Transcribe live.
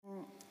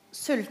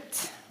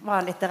Sult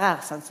var en litterær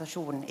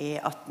sensasjon i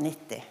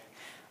 1890,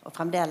 og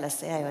fremdeles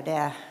jo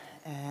det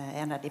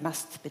en av de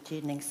mest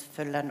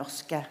betydningsfulle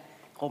norske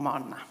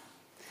romanene.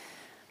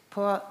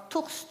 På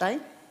torsdag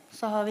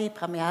så har vi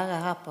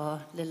premiere her på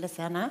Lille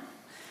Scene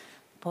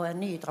på en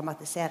ny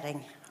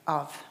dramatisering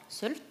av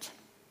Sult.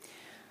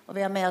 Og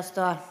vi har med oss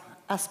da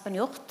Espen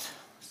Hjort,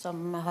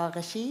 som har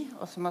regi,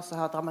 og som også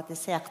har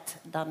dramatisert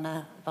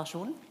denne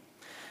versjonen.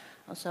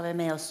 Og så har vi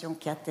med oss Jon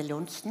Ketil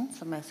Johnsen,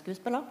 som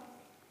skuespiller.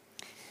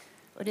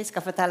 Og de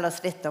skal fortelle oss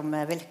litt om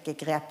hvilke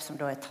grep som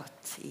da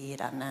tatt i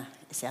denne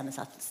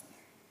iscenesettelsen.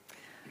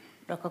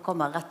 Dere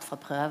kommer rett fra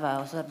prøve,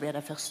 og så blir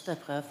det første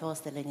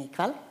prøveforestilling i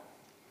kveld.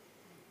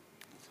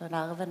 Så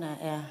nervene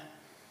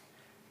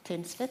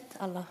tynnslitt,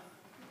 eller?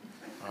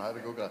 Nei,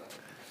 det går greit.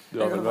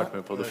 Du har vel vært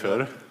med på det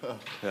før?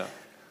 Ja.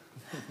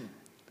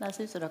 Jeg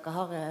synes dere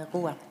har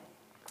roen.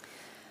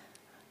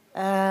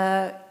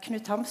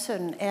 Knut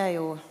Hamsun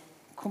jo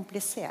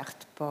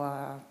komplisert på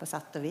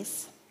sett og vis.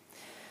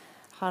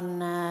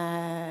 Han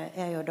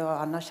jo da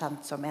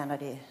anerkjent som en av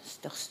de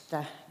største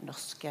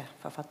norske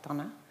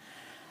forfatterne.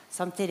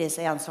 Samtidig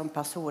så han som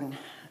person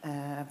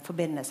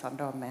forbindes han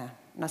da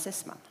med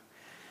nazismen.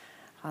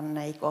 Han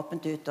gikk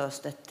åpent ut og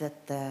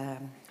støttet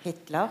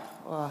Hitler,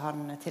 og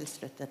han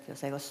tilsluttet jo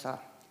seg også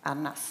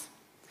NS.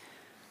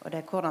 Og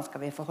det hvordan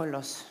skal vi forholde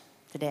oss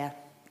til det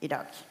i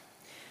dag.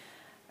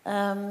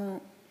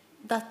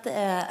 Dette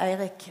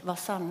Eirik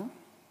Vassanden.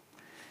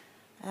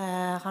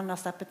 Han har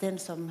steppet inn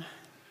som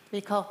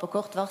vikar på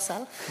kort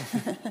varsel.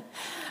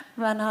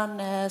 Men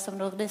han som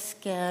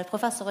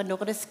professor i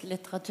nordisk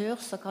litteratur,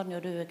 så kan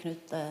jo du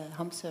Knut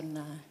Hamsun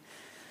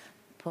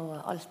på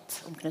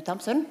alt om Knut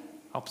Hamsun.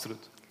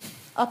 Absolutt.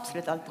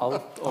 Absolutt alt.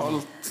 Alt.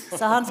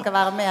 Så han skal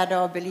være med da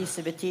og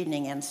belyse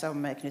betydningen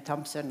som Knut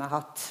Hamsun har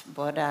hatt,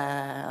 både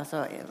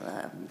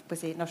på å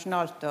si,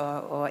 nasjonalt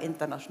og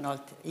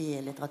internasjonalt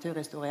i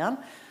litteraturhistorien,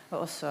 og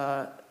også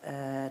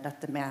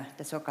dette med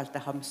det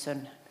såkalte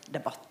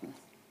Hamsun-debatten.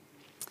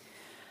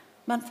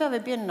 Men før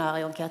vi begynner,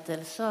 Jon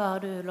Ketil, så har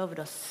du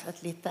lovet oss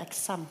et lite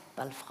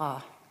eksempel fra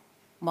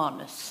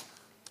manus.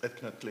 Et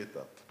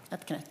knøttlite.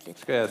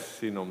 Skal jeg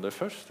si noe om det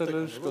først,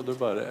 eller skal du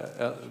bare...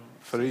 Ja,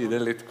 for å gi det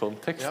litt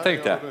kontekst,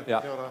 tenkte jeg. Ja.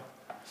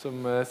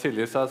 Som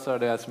Silje sa, så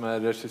det jeg som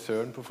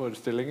regissøren på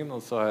forestillingen,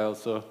 og så har jeg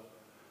også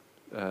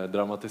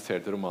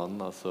dramatisert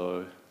romanen,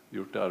 altså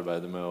gjort det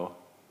arbeidet med å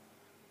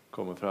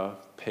komme fra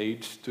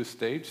page to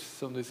stage,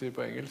 som de sier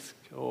på engelsk,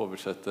 og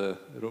oversette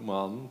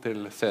romanen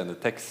til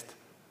scenetekst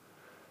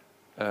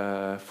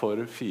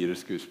for 4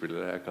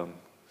 skuespillere. Jeg kan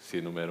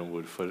si noe mer om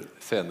hvorfor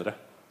senere.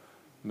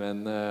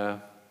 Men...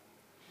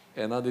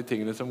 en av de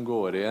tingene som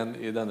går igjen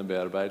i denne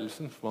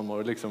bearbeidelsen, for man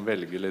må jo liksom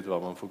velge litt hva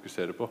man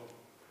fokuserer på,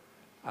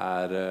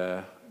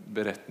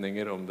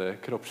 beretninger om det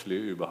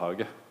kroppslige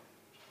ubehaget,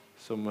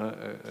 som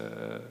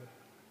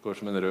går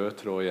som en rød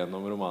tråd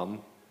gjennom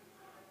romanen.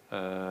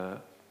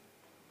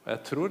 Og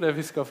jeg tror det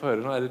vi skal få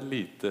høre nå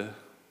et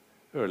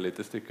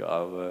ørlite stykke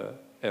av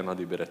en av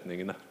de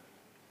beretningene.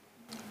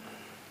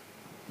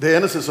 Det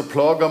eneste som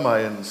plager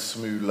meg en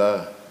smule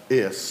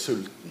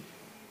sulten.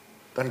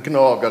 Den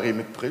gnager i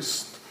mitt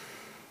bryst.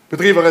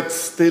 Bedriver et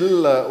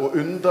stille og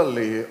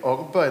underlig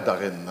arbeid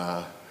der inne.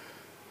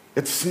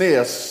 Et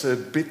snes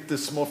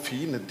bittesmå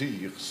fine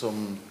dyr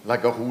som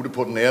legger hodet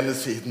på den ene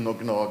siden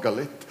og gnager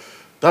litt.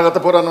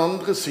 Deretter på den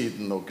andre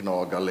siden og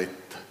gnager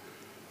litt.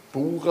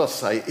 Borer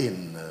seg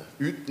inn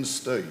uten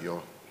støy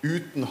og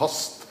uten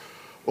hast.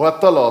 Og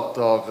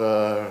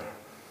etterlater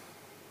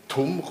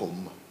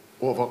tomrom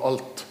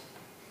overalt.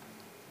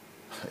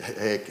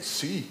 Jeg ikke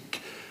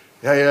syk.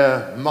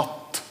 Jeg matt.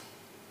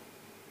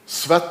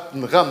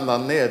 Svetten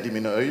renner ned i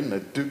mine øyne,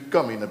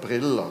 dugger mine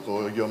briller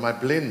og gjør meg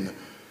blind,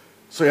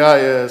 så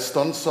jeg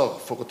stanser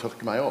for å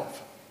tørke meg av.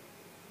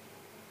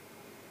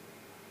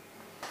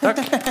 Takk.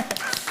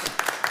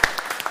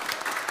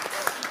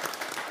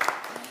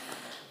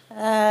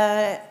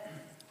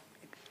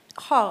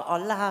 Har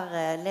alle her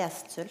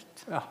lest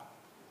Sult? Ja.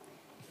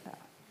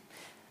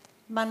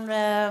 Men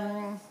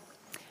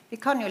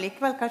vi kan jo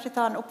likevel kanskje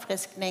ta en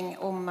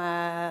oppfriskning om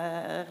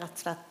rett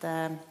og slett...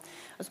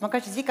 Altså man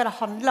kan ikke si hva det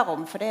handler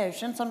om, for det jo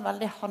ikke en sånn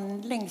veldig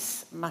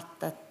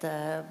handlingsmettet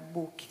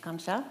bok,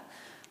 kanskje.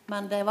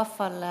 Men det I hvert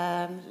fall,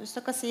 hvis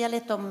dere sier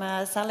litt om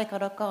særlig hva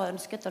dere har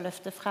ønsket å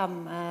løfte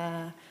frem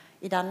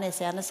I denne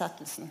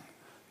iscenesettelsen.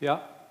 Ja,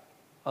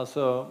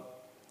 altså,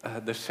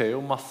 det skjer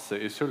jo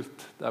masse I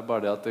Sult. Det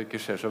bare det at det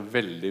ikke skjer så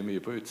veldig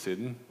mye på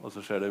utsiden, og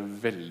så skjer det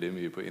veldig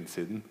mye på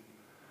innsiden.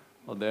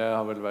 Og det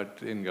har vel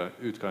vært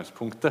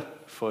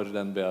utgangspunktet for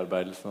den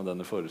bearbeidelsen av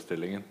denne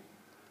forestillingen.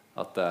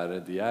 At det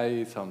et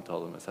jeg I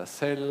samtale med seg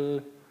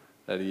selv,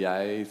 det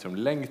jeg som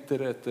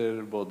lengter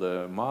etter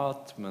både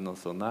mat, men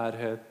også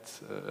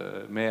nærhet,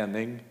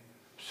 mening,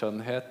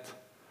 skjønnhet.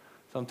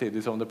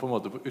 Samtidig som det på en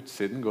måte på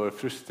utsiden går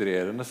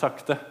frustrerende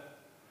sakte.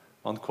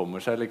 Man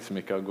kommer seg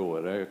liksom ikke av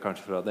gårde,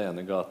 kanskje fra det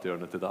ene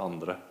gatehjørnet til det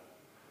andre.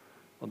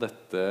 Og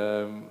dette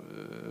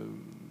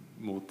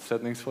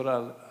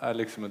motsetningsforhold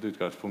liksom et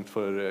utgangspunkt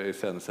for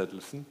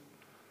iscenesettelsen.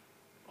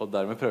 Og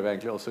dermed prøver jeg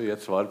egentlig også å gi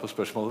et svar på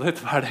spørsmålet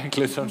ditt. Hva det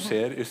egentlig som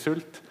skjer i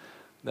sult?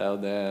 Det jo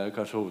det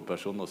kanskje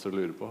hovedpersonen også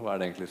lurer på. Hva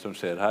det egentlig som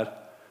skjer her?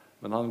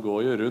 Men han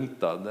går jo rundt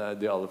da.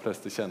 De aller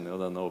fleste kjenner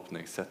jo denne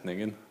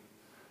åpningssetningen.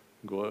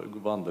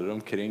 Vandrer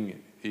omkring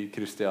i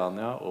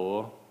Kristiania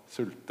og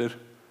sulter.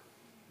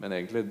 Men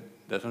egentlig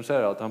det som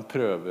skjer at han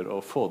prøver å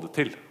få det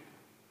til.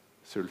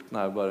 Sulten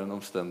jo bare en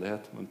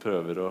omstendighet, men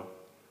prøver å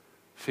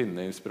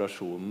finne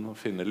inspirasjonen og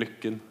finne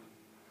lykken.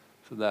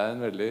 Så det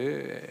en veldig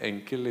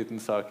enkel liten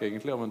sak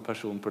egentlig om en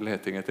person på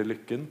leting etter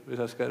lykken, hvis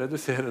jeg skal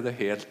redusere det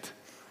helt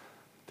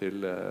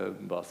til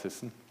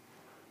basisen.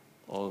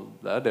 Og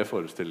det det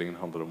forestillingen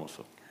handler om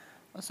også.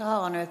 Og så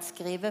har han jo et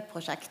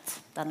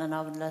skriveprosjekt, denne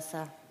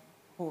navnløse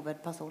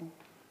hovedpersonen.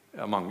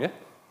 Ja, mange.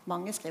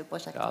 Mange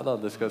skriveprosjekter. Ja da,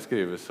 det skal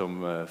skrives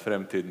om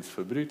fremtidens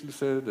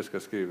forbrytelser, det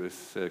skal skrives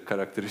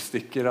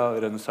karakteristikker av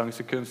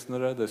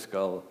renessansekunstnere, det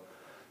skal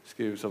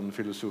skrives om den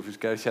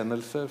filosofiske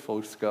erkjennelse,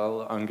 folk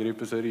skal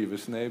angripes og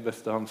rives ned i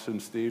beste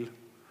Hamsun-stil.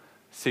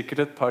 Sikkert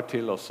et par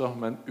til også,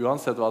 men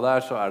uansett hva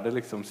det så det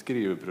liksom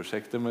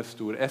skriveprosjektet med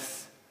stor S,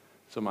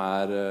 som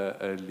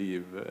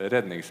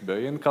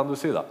redningsbøyen, kan du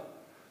si da,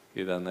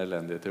 i den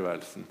elendige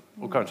tilværelsen.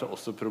 Og kanskje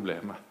også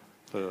problemet.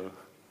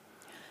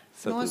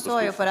 Noen så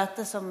jo på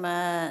dette som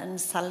en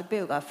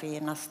selvbiografi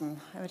nesten.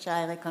 Jeg vet ikke,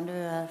 Eirik, kan du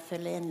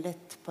fylle inn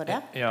litt på det?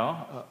 Ja,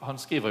 han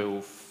skriver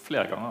jo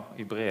flere ganger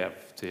i brev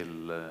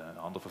til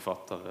andre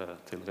forfattere,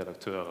 til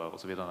redaktører og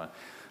så videre.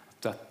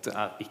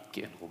 Dette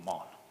ikke en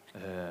roman.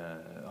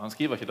 Han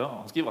skriver ikke da,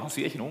 han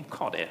sier ikke noe om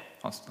hva det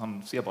han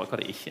sier bare hva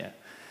det ikke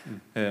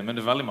men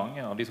det veldig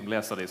mange av de som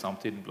leser det i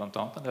samtiden, blant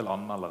annet en del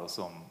anmeldere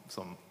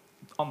som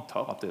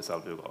antar at det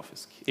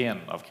selvbiografisk.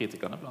 En av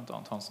kritikerne, blant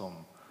annet han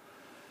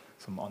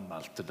som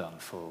anmeldte den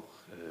for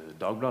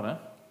Dagbladet,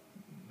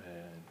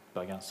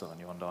 bergenseren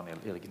Johan Daniel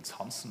Erigens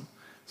Hansen,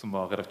 som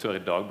var redaktør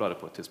i Dagbladet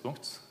på et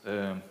tidspunkt.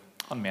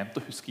 Han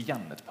mente å huske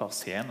igjen et par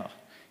scener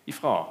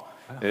ifra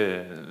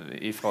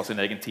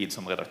sin egen tid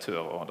som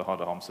redaktør, og da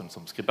hadde Hamsun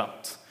som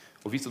skribent.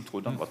 Og vi som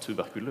trodde han var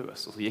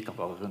tuberkuløs, og så gikk han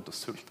bare rundt og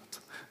sultet.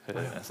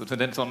 Så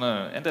det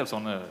en del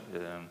sånne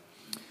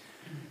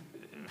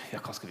ja,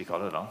 hva skal vi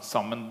kalle det da?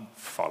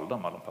 Sammenfall da,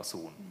 mellom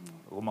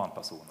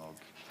romanperson og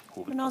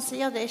hovedperson. Men han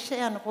sier det ikke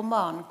en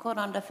roman.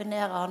 Hvordan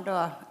definerer han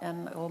da en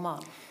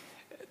roman?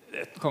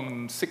 Det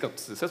kan sikkert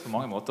ses på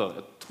mange måter.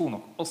 Jeg tror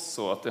nok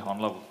også at det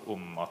handler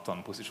om at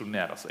han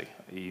posisjonerer seg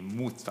i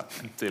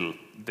motsetning til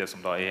det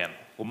som da en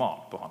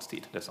roman på hans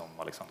tid. Det som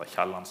Alexander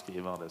Kielland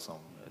skriver, det som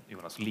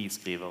Jonas Lie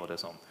skriver, og det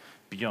som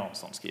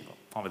Bjørnson skriver.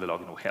 Han ville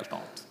lage noe helt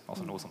annet.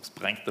 Altså noe som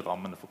sprengte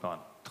rammene for hva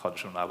en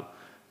tradisjonell,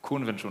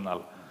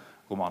 konvensjonell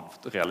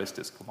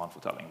realistisk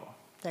romanfortelling var.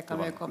 Det kan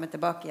vi jo komme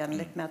tilbake igjen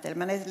litt mer til.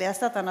 Men jeg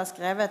leste at han har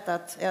skrevet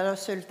at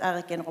Sult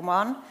ikke en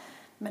roman,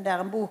 men det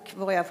en bok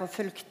hvor jeg har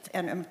forfulgt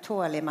en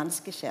ømtålig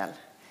menneskesjel.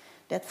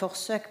 Det et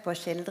forsøk på å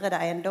skildre det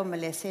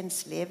eiendommelige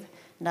sinnsliv,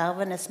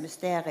 nervenes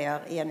mysterier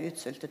i en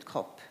utsultet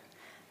kropp.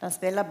 Den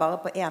spiller bare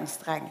på én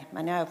streng,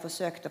 men jeg har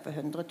forsøkt å få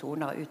 100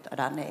 toner ut av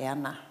denne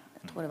ene.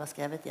 Jeg tror det var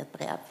skrevet i et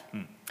brev.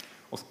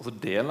 Og så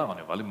deler han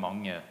jo veldig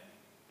mange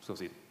skal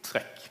vi si,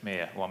 trekk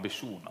med, og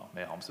ambisjoner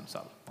med Hamsun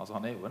selv. Altså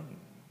han jo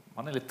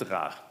en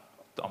litterær,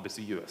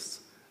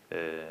 ambisiøs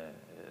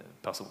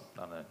person,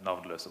 denne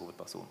navnløse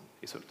hovedpersonen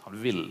i Sult. Han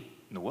vil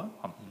noe,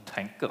 han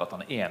tenker at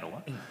han noe.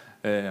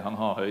 Han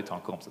har høye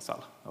tanker om seg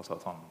selv. Altså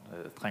at han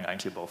trenger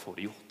egentlig bare å få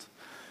det gjort.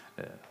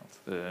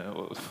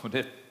 Og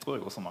det tror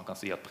jeg også man kan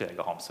si at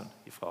preger Hamsun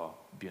fra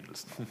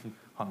begynnelsen.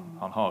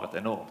 Han har et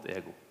enormt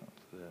ego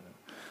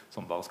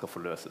som bare skal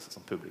forløses,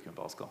 som publikum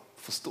bare skal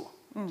forstå.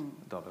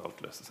 Da vil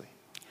alt løse seg.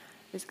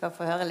 Vi skal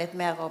få høre litt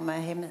mer om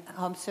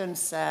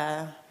Hamsuns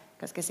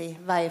hva skal jeg si,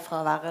 vei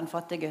fra å være en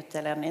fattiggutt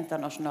til en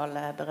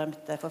internasjonal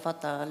berømt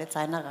forfatter litt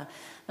senere.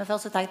 Men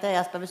først så tenkte jeg,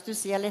 Jesper, hvis du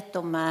sier litt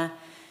om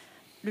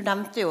du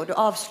nevnte jo, du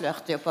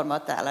avslørte jo på en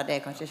måte, eller det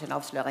kanskje ikke en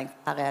avsløring,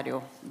 her det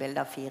jo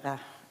bilder av 4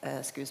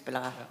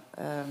 skuespillere.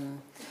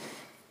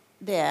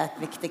 Det et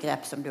viktig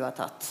grep som du har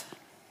tatt.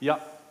 Ja,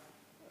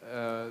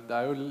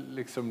 det jo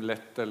liksom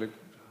lett eller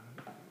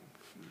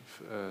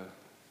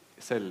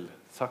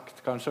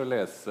selvsagt kanskje å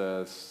lese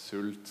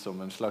Sult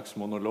som en slags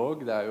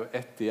monolog. Det jo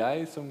ett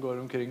jeg som går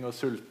omkring og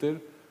sulter,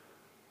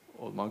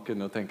 og man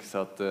kunne jo tenke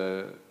seg at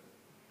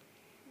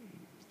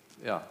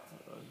ja,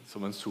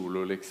 som en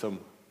solo liksom.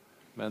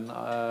 Men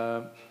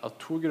av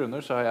 2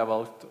 grunner så har jeg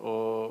valgt å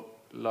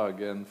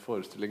lage en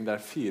forestilling der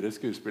 4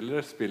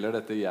 skuespillere spiller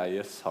dette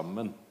jeget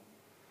sammen.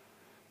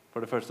 For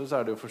det første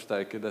så det jo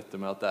forsterket dette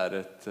med at det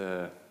et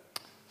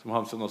som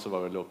Hamsun også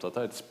var veldig opptatt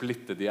av, et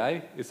splittet jeg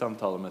i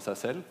samtale med seg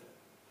selv.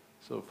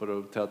 Så for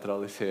å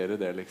teatralisere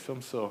det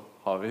liksom, så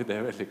har vi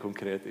det veldig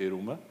konkret i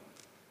rommet.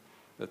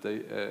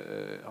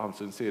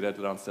 Hamsun sier et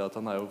eller annet sted at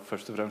han jo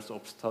først og fremst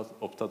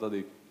opptatt av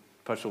de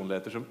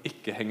personligheter som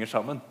ikke henger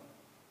sammen.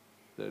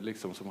 Det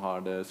liksom som har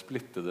det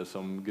splittede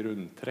som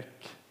grunntrekk.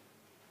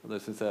 Og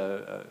det synes jeg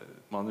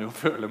man jo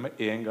føler med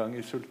en gang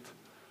i Sult.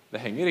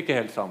 Det henger ikke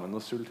helt sammen,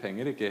 og Sult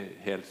henger ikke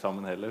helt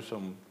sammen heller,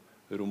 som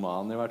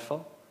roman i hvert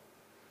fall.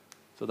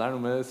 Så det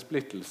noe med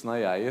splittelsen av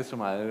jeget som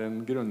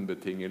en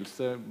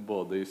grunnbetingelse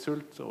både i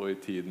sult og i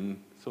tiden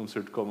som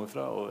sult kommer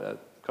fra, og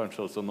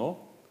kanskje også nå.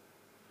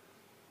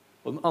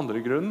 Og den andre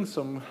grunnen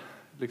som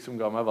liksom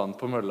ga meg vann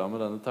på mølla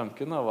med denne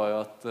tanken, var jo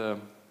at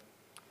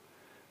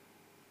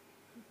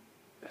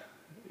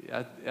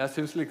jeg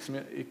synes liksom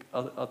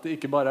at det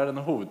ikke bare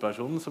denne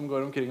hovedpersonen som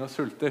går omkring og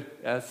sulter.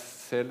 Jeg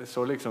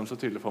så liksom så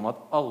tydelig for meg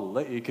at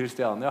alle i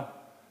Kristiania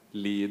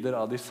lider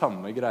av de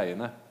samme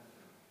greiene.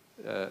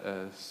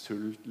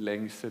 Sult,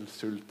 lengsel,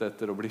 sult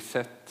etter å bli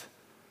sett,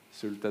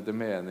 sult etter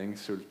mening,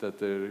 sult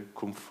etter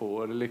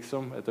komfort,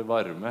 liksom, etter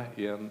varme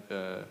i en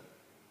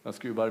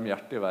ganske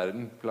ubarmhjertig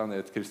verden.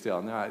 Planet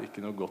Kristiania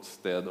ikke noe godt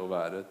sted å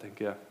være,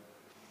 tenker jeg.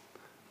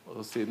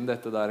 Og siden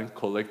dette en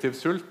kollektiv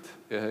sult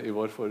i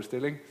vår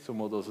forestilling, så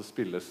må det også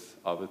spilles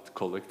av et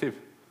kollektiv,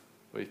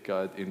 og ikke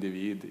av et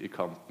individ i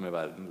kamp med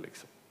verden,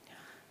 liksom.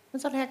 Men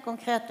sånn helt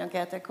konkret, Jon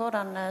Ketil,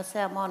 hvordan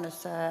ser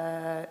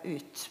manuset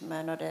ut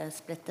når det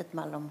splittet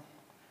mellom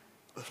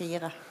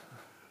 4?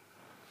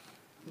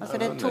 Altså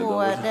det 2,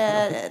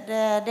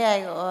 det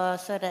deg, og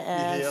så det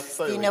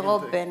Stine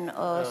Robin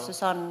og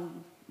Susanne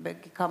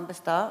Bugge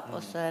Kambestad,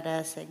 og så det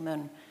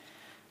Sigmund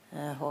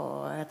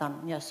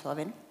Mjøs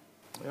Håvind.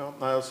 Ja,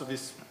 nei, altså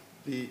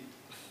vi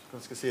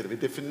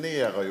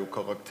definerer jo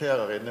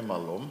karakterer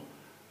innimellom,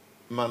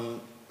 men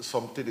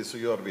samtidig så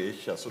gjør vi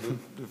ikke. Så du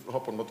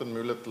har på en måte en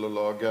mulighet til å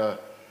lage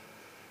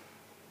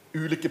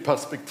ulike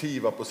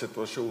perspektiver på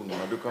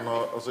situasjonene. Du kan ha,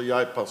 altså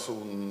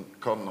jeg-personen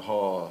kan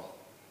ha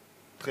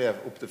 3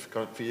 opp til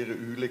 4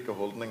 ulike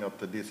holdninger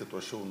til de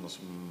situasjonene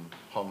som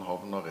han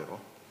havner i da.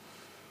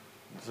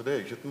 Så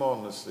det ikke et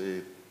manus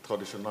i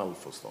tradisjonell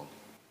forstand.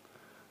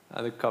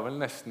 Nei, det kan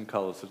vel nesten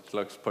kalles et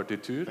slags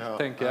partitur,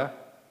 tenker jeg.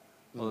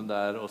 Og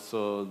det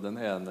også den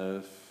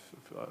ene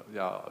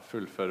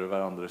fullfører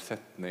hverandres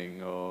setning,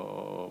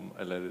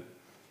 eller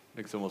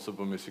liksom også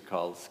på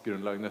musikalsk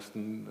grunnlag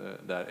nesten.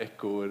 Det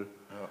ekkoer,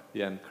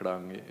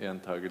 gjenklang,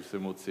 gjentagelser,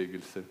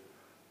 motsigelser.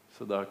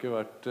 Så det har ikke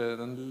vært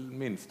den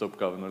minste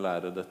oppgaven å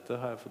lære dette,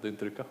 har jeg fått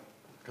inntrykk av.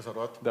 Hva sa du?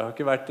 Det har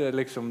ikke vært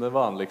liksom det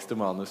vanligste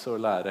manuset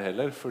å lære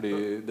heller,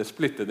 fordi det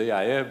splittede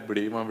jeget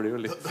man blir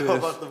jo litt... Det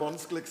har vært det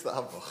vanskeligste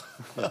ever.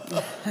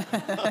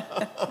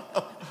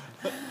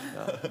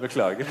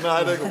 Beklager.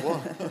 Nei, det går bra.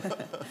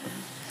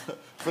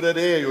 For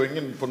det jo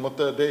ingen, på en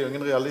måte, det jo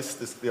ingen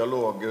realistisk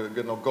dialog,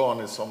 en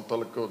organisk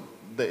samtale, hvor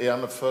det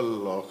ene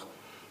følger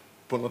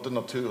på en måte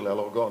naturlig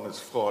eller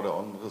organisk fra det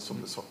andre som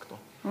blir sagt. Da.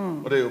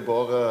 Og det jo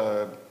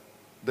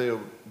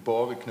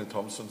bare Knut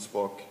Hamsuns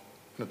språk,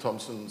 Knut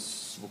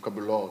Hamsuns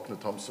vokabular,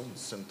 Knut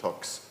Hamsuns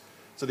syntaks.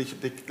 Så det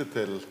ikke diktet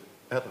til...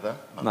 det det?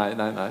 Nei.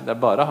 Det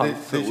bare hans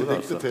ord. Det ikke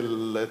diktet til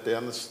et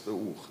eneste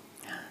ord.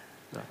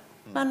 Ja.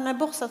 Men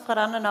bortsett fra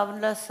denne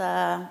navnløse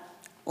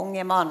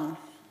unge mannen,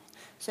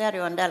 så det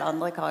jo en del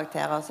andre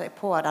karakterer. Så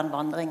på den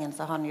vandringen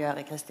som han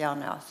gjør i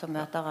Kristiania, så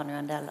møter han jo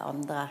en del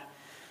andre.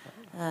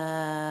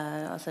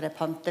 Altså det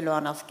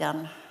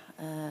pantelånersken.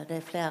 Det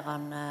flere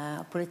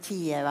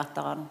politiet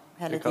etter han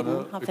hele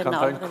tiden. Han vi kan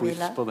ta en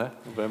quiz på det.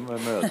 Hvem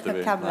møter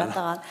vi? Hvem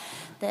møter han?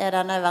 Det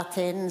denne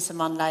vertinnen som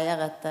han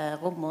leier et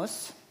rom hos.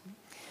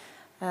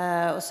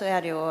 Og så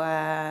det jo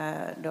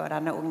da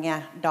denne unge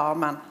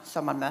damen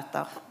som han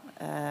møter.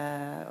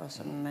 Og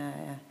som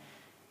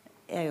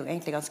jo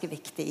egentlig ganske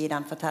viktig i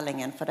den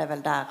fortellingen, for det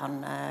vel der han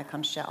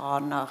kanskje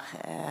aner,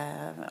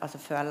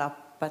 altså føler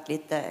på i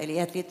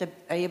et lite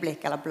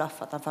øyeblikk eller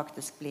blaff at han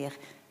faktisk blir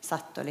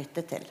sett og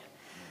lyttet til.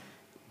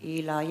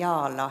 Yla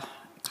Jala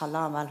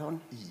kaller han vel hun?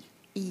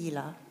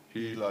 Yla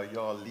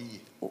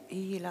Jali.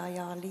 Yla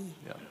Jali.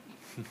 Ja.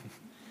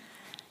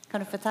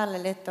 Kan du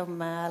fortelle litt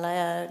om,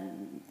 eller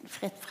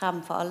fritt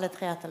frem for alle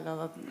 3 til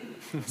å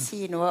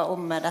si noe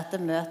om dette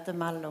møtet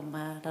mellom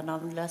den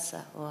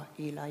navnløse og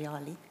Yla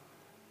Jali?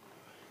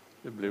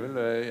 Det blir vel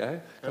jeg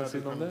kan si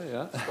noe om det,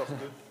 ja.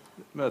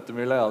 Møtet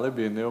med Yla Jali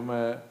begynner jo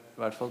med, i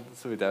hvert fall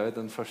så vidt jeg vet,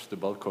 den første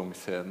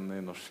balkongscenen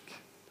i norsk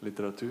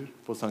litteratur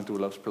på St.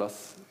 Olavs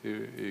plass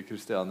i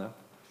Kristiania.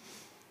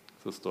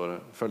 Så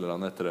følger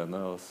han etter henne,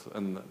 og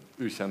en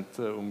ukjent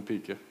ung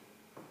pike,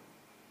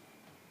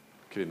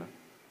 kvinne,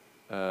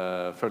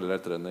 følger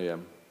etter henne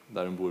hjem,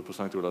 der hun bor på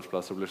St. Olavs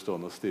plass og blir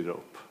stående og stirre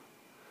opp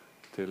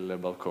til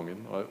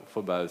balkongen, og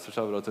forbauser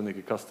seg over at hun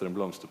ikke kaster en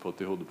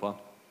blomsterpott i hodet på han.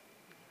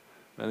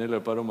 Men i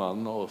løpet av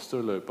romanen, og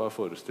også i løpet av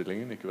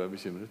forestillingen, ikke vær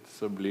bekymret,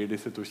 så blir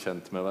disse 2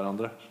 kjent med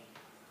hverandre.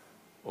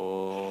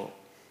 Og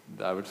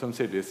det vel som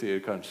Silje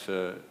sier, kanskje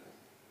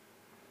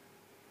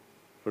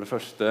for det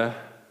første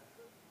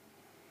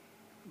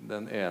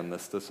den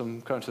eneste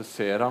som kanskje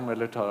ser ham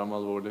eller tar ham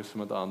alvorlig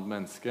som et annet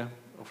menneske.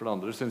 Og for det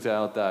andre synes jeg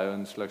at det jo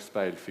en slags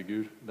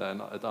speilfigur. Det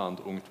et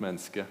annet ungt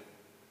menneske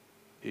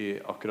i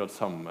akkurat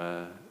samme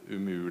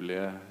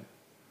umulige,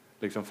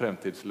 liksom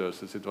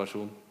fremtidsløse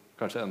situasjon.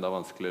 Kanskje enda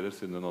vanskeligere,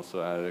 siden hun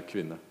også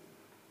kvinne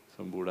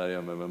som bor der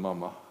hjemme med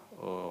mamma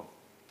og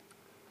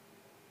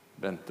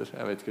venter.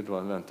 Jeg vet ikke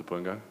hva hun venter på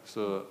en gang.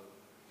 Så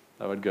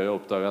det har vært gøy å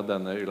oppdage at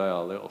denne Yla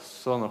Jali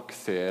også nok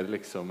ser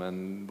liksom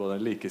både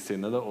en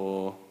likesinnede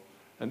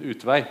og en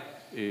utvei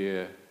i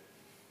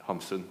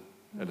Hamsun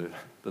eller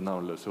den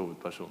navnløse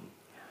hovedpersonen.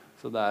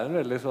 Så det en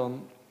veldig sånn,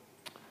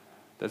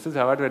 det synes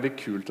jeg har vært veldig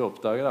kult å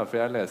oppdage, da, for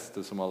jeg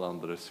leste som alle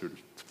andre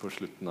Sult på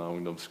slutten av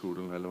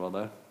ungdomsskolen, eller hva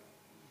det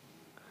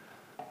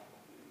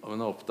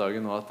Men å oppdage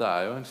nå at det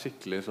jo en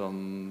skikkelig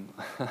sånn,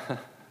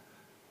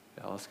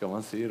 ja, hva skal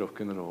man si,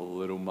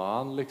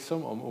 rock'n'roll-roman,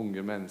 liksom, om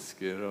unge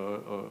mennesker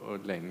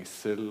og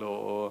lengsel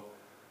og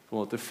på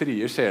en måte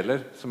frie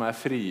sjeler, som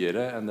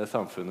friere enn det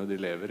samfunnet de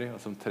lever i, og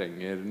som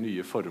trenger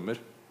nye former.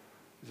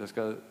 Hvis jeg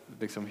skal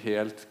liksom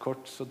helt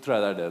kort, så tror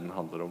jeg det det den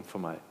handler om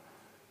for meg.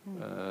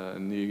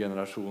 En ny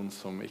generasjon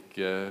som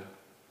ikke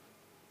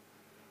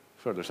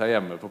føler seg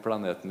hjemme på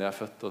planeten de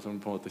født, og som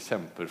på en måte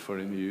kjemper for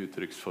de nye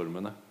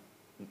uttrykksformene.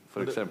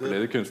 For eksempel i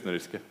det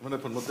kunstneriske. Men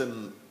det på en måte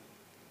en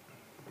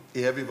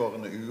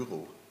evigvarende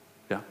uro,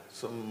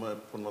 som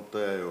på en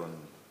måte jo en,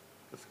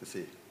 hva skal jeg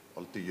si,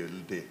 alltid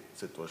gyldig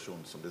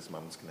situasjon som disse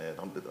menneskene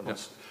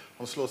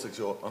Han slår seg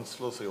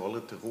jo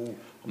aldri til ro,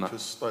 han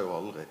puster jo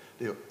aldri.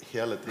 Det jo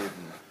hele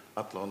tiden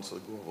et eller annet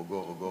som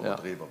går og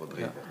driver.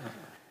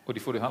 Og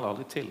de får det heller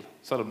aldri til.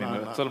 Selv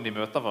om de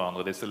møter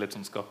hverandre, disse litt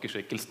sånn skakke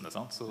skikkelsene,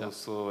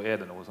 så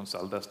det noe sånn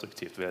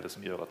selvdestruktivt ved det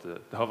som gjør at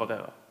det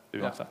havarerer,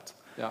 uansett.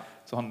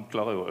 Så han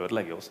klarer jo å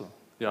ødelegge også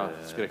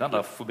den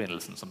der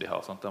forbindelsen som de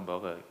har, sant? Den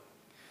bare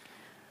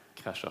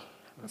krasjer.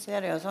 Så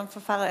det jo sånn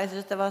forferdelig. Jeg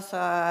synes det var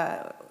så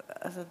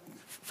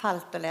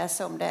fælt å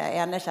lese om det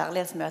ene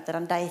kjærlighetsmøtet,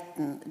 den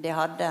daten de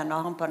hadde,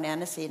 når han på den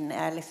ene siden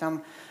liksom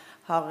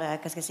har,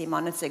 hva skal jeg si,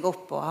 mannet seg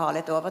opp og har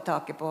litt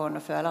overtaket på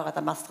henne og føler at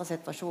han mestrer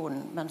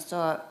situasjonen, men så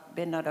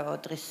begynner det å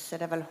drysse,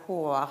 det vel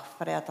hår,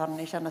 fordi at han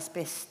ikke har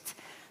spist,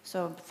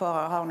 så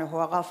har han jo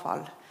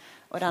håravfall.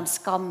 Og den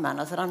skammen,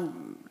 altså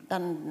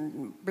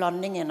den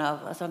blandingen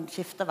av, altså han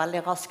skifter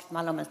veldig raskt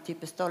mellom en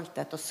type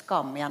stolthet og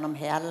skam gjennom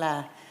hele,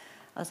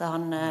 altså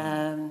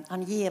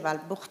han gir vel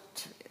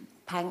bort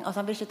penger, altså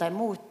han vil ikke ta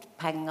imot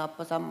penger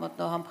på samme måte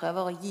når han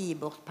prøver å gi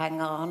bort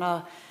penger,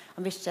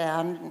 han vil ikke,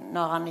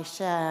 når han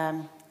ikke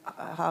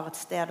har et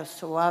sted å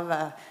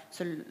sove,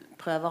 så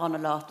prøver han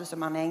å late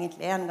som han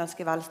egentlig en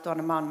ganske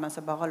velstående mann, men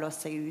så bare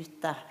låser seg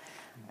ute.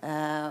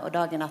 Og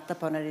dagen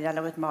etterpå, når de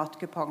deler ut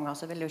matkuponger,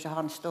 så vil jo ikke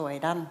han stå i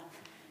den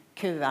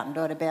køen.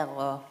 Da det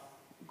bedre å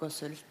gå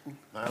sulten.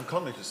 Nei, han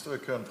kan ikke stå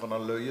i køen, for han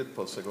har løyet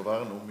på seg å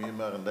være noe mye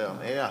mer enn det han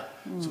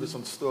Så hvis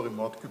han står i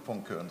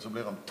matkupongkøen, så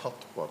blir han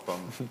tatt på at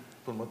han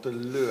på en måte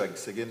løg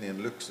seg inn i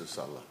en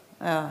luksuscelle.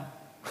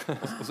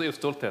 Og så jo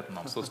stoltheten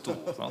hans så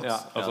stor, sant?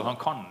 Altså han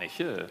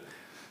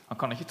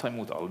kan ikke ta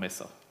imot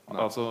almisser.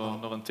 Altså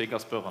når en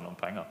tigger spør han om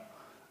penger,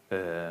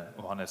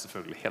 og han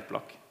selvfølgelig helt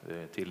blakk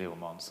tidlig i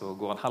romanen, så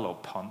går han heller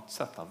og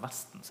pantsetter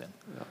vesten sin,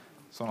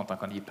 sånn at han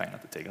kan gi penger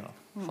til tiggere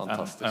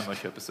enn å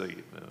kjøpe seg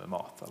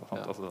mat.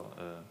 Altså,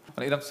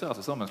 han identifiserer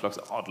seg som en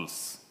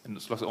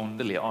slags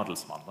åndelig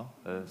adelsmann.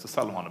 Så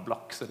selv om han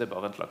blakk, så det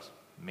bare en slags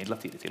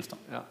midlertidig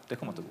tilstand.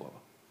 Det kommer til å gå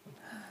over.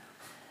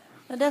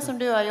 Det som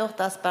du har gjort,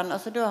 Espen,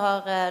 altså du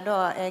har da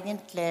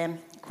egentlig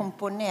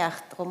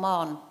komponert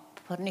romanen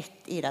på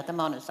nytt i dette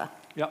manuset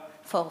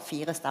for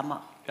 4 stemmer.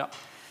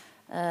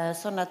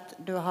 Sånn at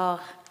du har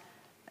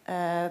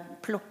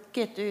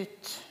plukket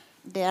ut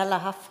deler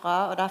herfra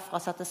og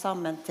derfra satt det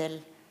sammen til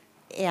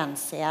en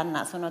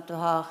scene, sånn at du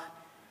har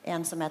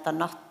en som heter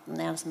Natten,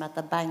 en som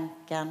heter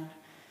Benken,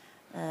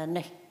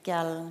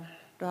 Nøkkelen.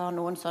 Du har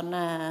noen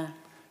sånne...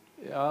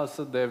 Ja,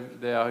 altså det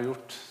jeg har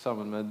gjort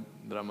sammen med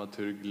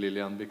dramaturg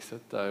Lillian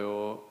Bikseth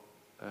jo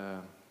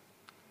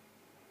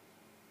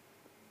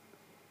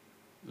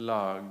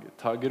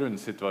ta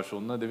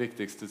grunnsituasjonene, de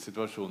viktigste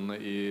situasjonene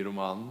i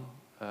romanen,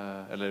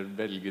 eller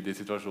velge de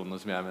situasjonene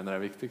som jeg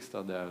mener viktigst,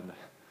 det jo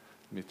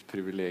mitt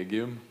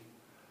privilegium,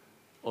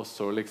 og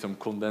så liksom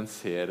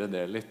kondensere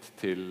det litt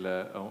til,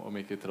 om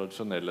ikke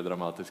tradisjonelle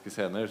dramatiske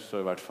scener, så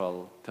i hvert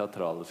fall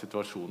teatrale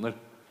situasjoner.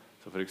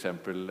 Så for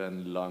eksempel en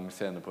lang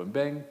scene på en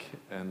benk,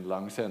 en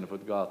lang scene på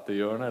et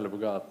gatehjørne eller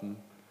på gaten,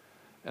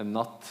 en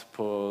natt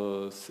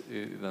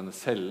i denne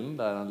cellen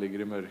der han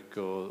ligger i mørket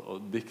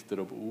og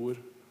dikter opp ord,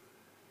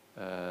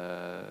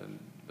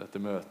 dette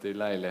møtet i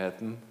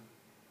leiligheten,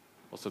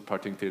 og så et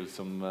par ting til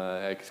som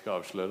jeg ikke skal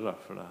avsløre,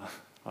 for da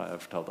har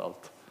jeg fortalt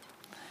alt.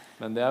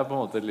 Men det på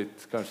en måte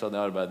litt kanskje av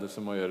det arbeidet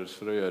som må gjøres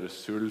for å gjøre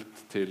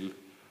Sult til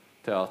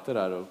teater,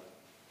 å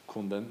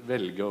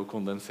velge å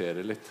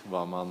kondensere litt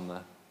hva man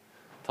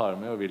tar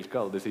med, og hvilke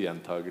alle disse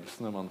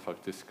gjentagelsene man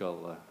faktisk skal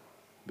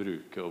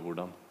bruke, og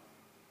hvordan.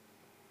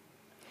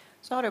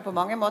 Så har det jo på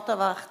mange måter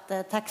vært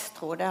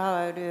teksttro, det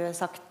har jo du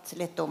sagt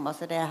litt om,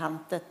 altså det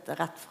hentet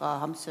rett fra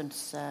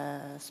Hamsuns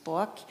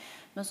språk,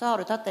 men så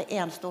har du tatt det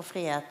en stor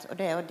frihet, og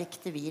det å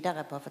dikte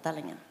videre på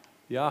fortellingen.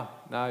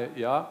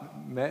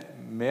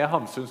 Med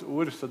Hamsuns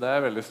ord, så det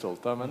jeg veldig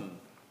stolt av, men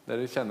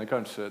dere kjenner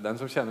kanskje, den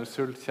som kjenner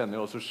Sult kjenner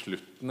jo også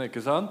slutten,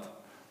 ikke sant?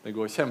 Det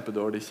går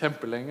kjempedårlig,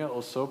 kjempelenge,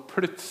 og så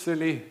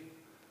plutselig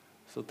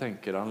så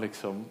tenker han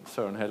liksom,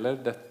 søren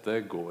heller, dette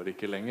går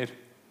ikke lenger.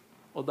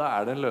 Og da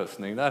det en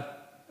løsning der.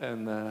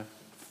 En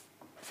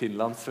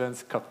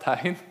finlandssvensk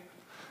kaptein,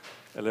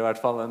 eller i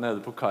hvert fall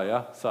nede på kaia,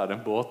 så det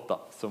en båt da,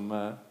 som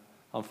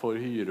han får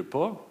hyre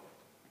på,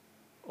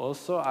 og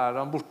så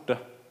han borte,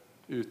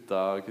 ute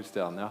av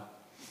Kristiania.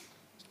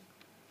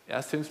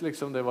 Jeg synes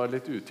liksom det var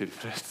litt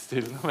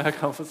utilfredsstillende, om jeg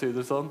kan få si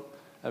det sånn.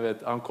 Jeg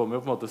vet, han kom jo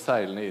på en måte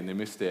seilende inn i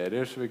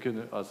mysterier, så vi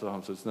kunne, altså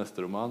Hamsuns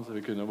neste roman, så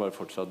vi kunne jo bare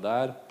fortsatt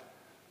der,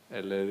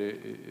 eller i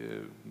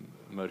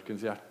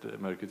Mørkets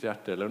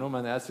hjerte eller noe,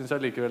 men jeg synes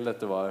allikevel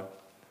dette var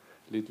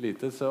litt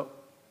lite, så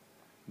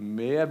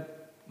med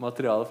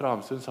materialet fra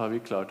Hamsun så har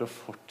vi klart å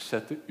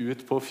fortsette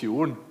ut på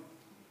fjorden,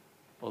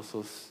 og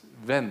så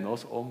vende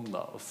oss om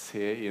da, og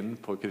se inn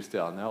på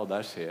Kristiania, og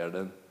der skjer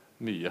det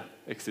mye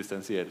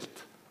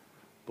eksistensielt,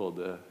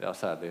 både, ja,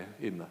 særlig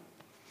inne.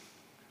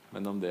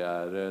 Men om det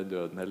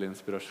døden eller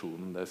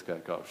inspirasjonen, det skal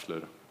jeg ikke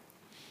avsløre.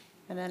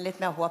 Men det en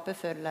litt mer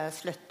håpefull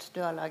slutt du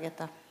har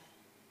laget da?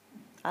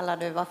 Eller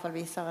du i hvert fall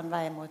viser en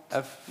vei mot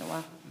noe?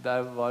 Det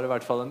var i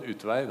hvert fall en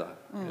utvei da.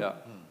 Ja.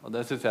 Og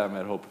det synes jeg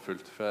mer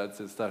håpefullt, for jeg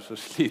synes det så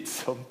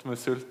slitsomt med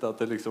sult,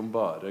 at det liksom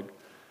bare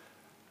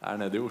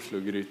nede i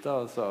Oslo-gryta,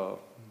 og så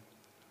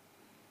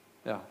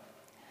ja,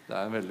 det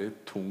en veldig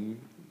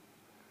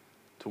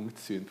tungt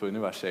syn på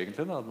universet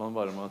egentlig da, at man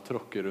bare må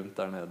tråkke rundt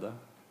der nede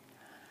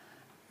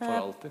for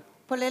alltid.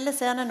 På Lille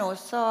Scene nå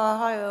så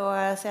har jo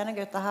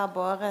scenegutta her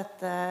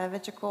båret jeg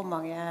vet ikke hvor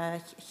mange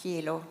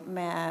kilo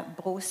med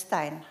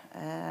brostein.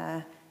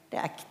 Det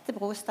ekte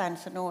brostein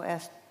som nå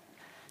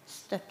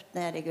støpt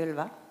ned i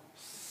gulvet.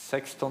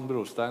 6 tonn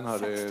brostein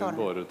har de 6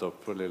 tonn. båret opp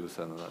på Lille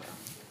Scene der.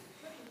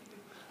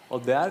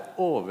 Og det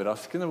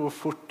overraskende hvor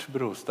fort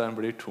brostein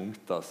blir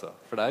tungt, altså.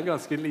 For det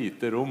ganske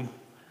lite rom.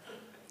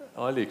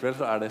 Og likevel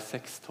så det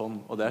 6 tonn,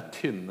 og det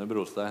tynne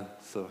brostein.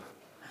 Så.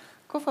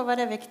 Hvorfor var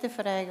det viktig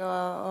for deg å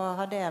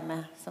ha det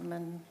med som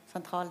en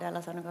sentral del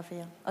av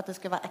scenografien? At det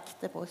skulle være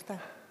ekte brostein?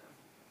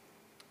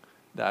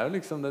 Det jo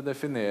liksom det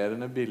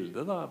definerende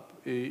bildet da,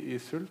 i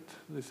sult.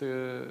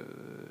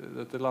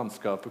 Dette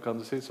landskapet, kan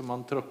du si, som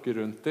man tråkker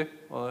rundt i.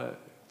 Og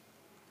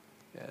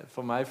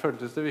for meg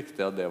føltes det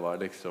viktig at det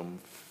var liksom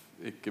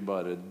ikke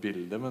bare et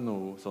bilde, men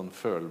noe sånn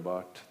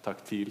følbart,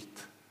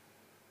 taktilt,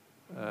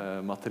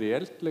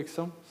 materielt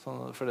liksom.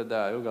 For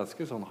det jo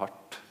ganske sånn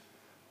hardt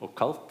og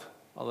kaldt.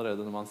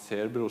 Allerede når man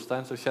ser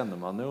brostein, så kjenner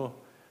man jo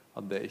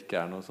at det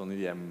ikke noe sånn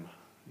hjem,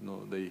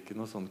 det ikke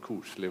noe sånn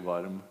koselig,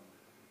 varm,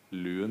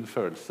 lun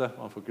følelse.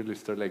 Man får ikke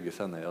lyst til å legge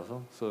seg ned og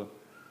sånn. Så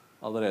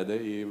allerede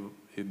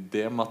i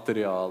det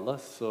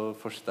materialet så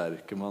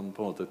forsterker man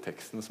på en måte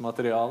tekstens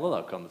materiale,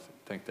 da, kan du si,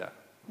 tenkte jeg.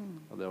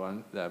 Og det på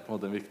en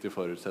måte en viktig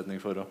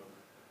forutsetning for å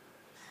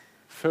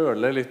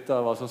føle litt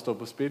av hva som står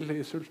på spill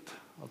i sult.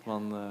 At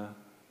man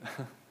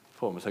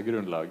får med seg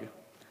grunnlaget.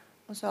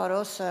 Og så har du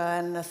også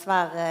en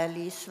svær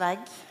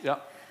lysvegg. Ja.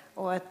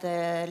 Og et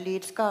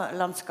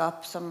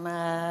lydlandskap som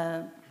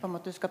på en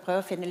måte du skal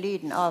prøve å finne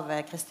lyden av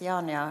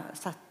Kristiania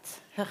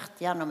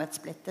hørt gjennom et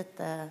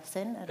splittet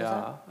sinn, det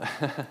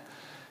så?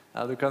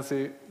 Ja, du kan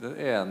si den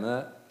ene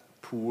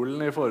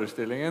polen i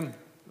forestillingen,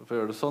 for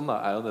å gjøre det sånn da,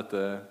 jo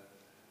dette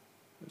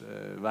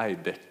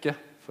veidekket,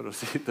 for å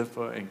si det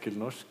på enkel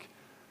norsk,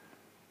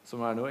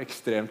 som noe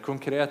ekstremt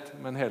konkret,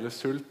 men hele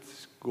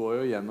sult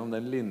går jo gjennom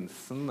den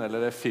linsen,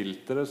 eller det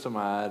filteret som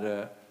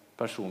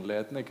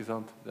personligheten, ikke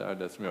sant? Det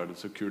det som gjør det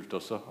så kult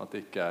også, at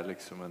det ikke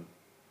liksom en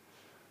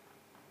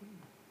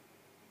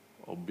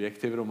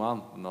objektiv roman,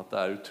 men at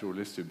det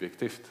utrolig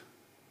subjektivt.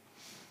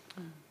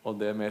 Og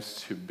det mer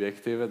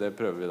subjektive, det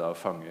prøver vi da å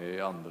fange i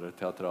andre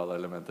teatrale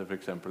elementer, for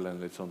eksempel en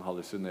litt sånn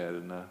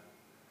hallusinerende,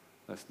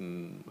 nesten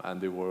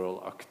Andy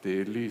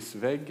Warhol-aktig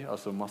lysvegg,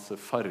 altså masse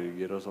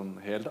farger og sånn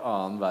helt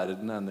annen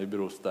verden enn i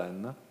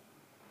brosteinene.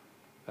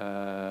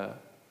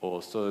 Og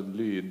også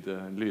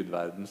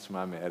lydverden som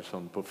mer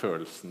sånn på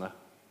følelsene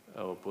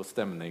og på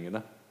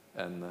stemningene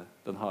enn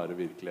den harde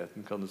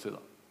virkeligheten, kan du si da.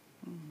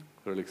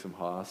 For å liksom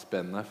ha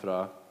spennet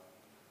fra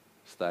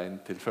stein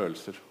til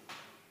følelser,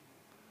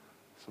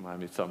 som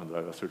mitt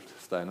sammendrag av sult.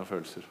 Stein og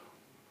følelser.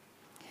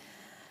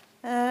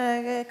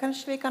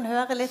 Kanskje vi kan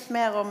høre litt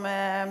mer om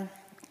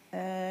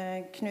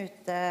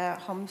Knut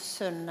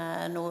Hamsun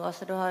nå.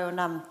 Altså, du har jo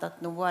nevnt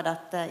at noe av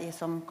dette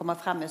som kommer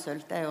frem i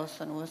sult jo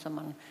også noe som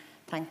man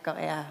tenker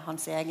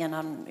hans egen.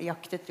 Han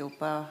jaktet jo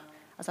på,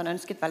 altså han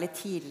ønsket veldig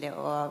tidlig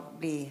å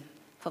bli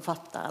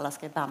forfatter eller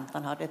skribent.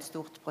 Han hadde et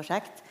stort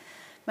prosjekt.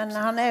 Men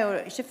han jo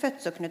ikke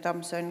født som Knut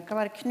Hamsun. Hva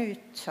var det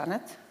Knut han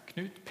het?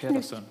 Knut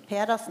Pedersen. Knut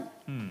Pedersen.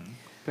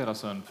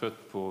 Pedersen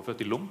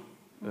født i Lom.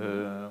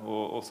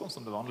 Og sånn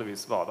som det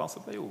vanligvis var da,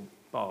 så ble jo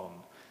barn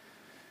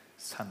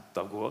sendt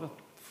av gårde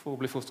for å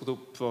bli fostret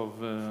opp av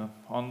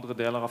andre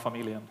deler av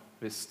familien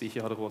hvis de ikke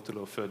hadde råd til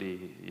å føde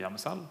de hjemme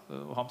selv.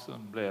 Og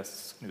Hamsun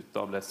Knut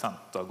ble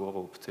sendt av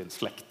gårde opp til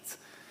slekt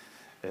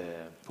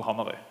på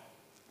Hamarøy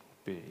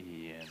oppe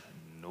i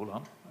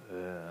Nordland.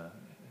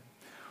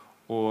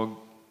 Og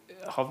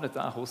havnet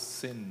der hos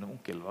sin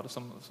onkel var det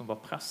som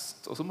var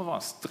prest, og som var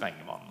en streng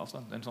mann,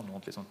 altså en sånn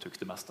ordentlig sånn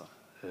tuktemester.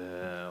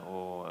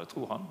 Og jeg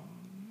tror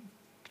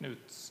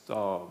Knut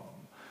da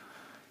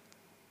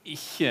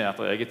ikke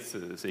etter eget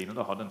sigende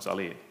da hadde en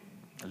særlig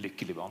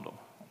lykkelig barndom.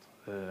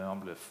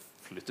 Han ble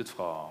flyttet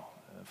fra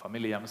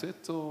familiehjemmet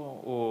sitt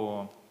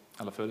og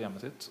eller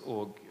fødehjemmet sitt,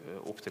 og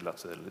opp til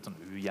dette litt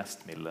sånn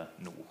ugjestmilde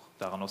nord,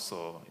 der han også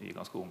i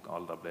ganske ung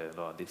alder ble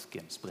da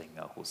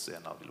diskenspringer hos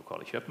en av de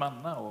lokale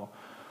kjøpmennene,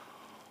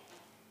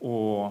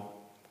 og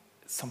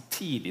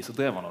samtidig så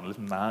drev han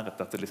litt næret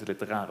dette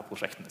litterære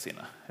prosjektene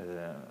sine,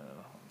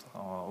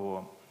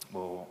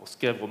 og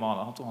skrev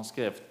romaner. Han tror han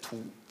skrev 2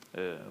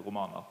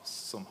 romaner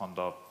som han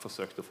da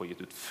forsøkte å få gitt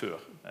ut før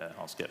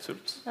han skrev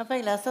Sult. Ja, for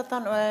jeg leste at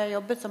han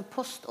jobbet som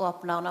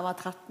poståpner når han var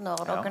 13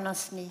 år, og da kunne han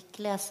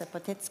sniklese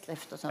på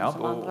tidsskrift og sånn,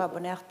 som andre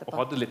abonnerte på.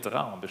 Og hadde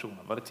litterære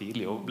ambisjoner veldig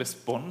tidlig, og ble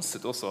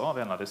sponset også av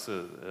en av disse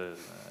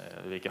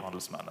rike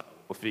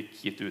handelsmennene, og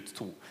fikk gitt ut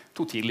to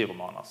tidlige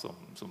romaner som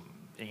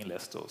ingen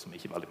leste, og som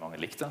ikke veldig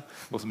mange likte,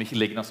 og som ikke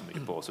ligner så mye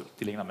på Sult.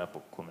 De ligner mer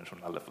på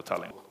konvensjonelle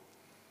fortellinger.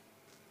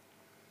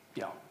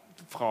 Ja,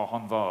 fra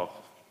han var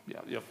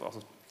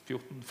altså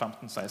 14,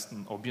 15,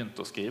 16 og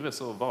begynte å skrive,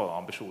 så var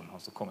ambisjonen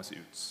hans å komme seg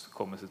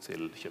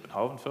til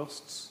København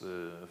først,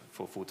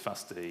 få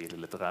fotfeste i det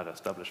litterære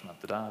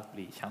establishmentet der,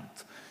 bli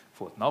kjent,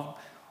 få et navn,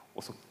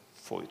 og så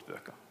få ut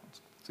bøker.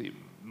 Så i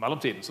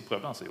mellomtiden så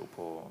prøvde han seg jo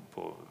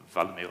på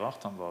veldig mye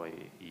rart. Han var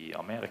i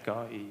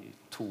Amerika i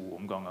 2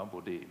 omganger,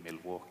 både i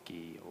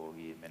Milwaukee og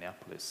i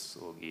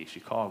Minneapolis og i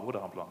Chicago,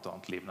 der han blant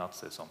annet livnært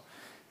seg som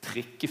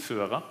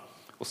trikkefører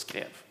og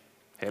skrev.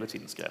 Hele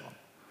tiden skrev han.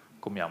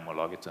 Kom hjem og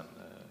laget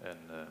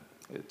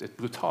et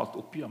brutalt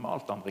oppgjør med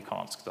alt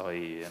amerikansk da,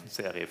 i en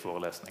serie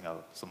forelesninger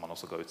som han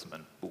også ga ut som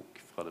en bok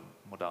fra det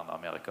moderne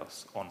Amerikas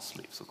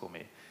åndsliv, som kom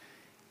i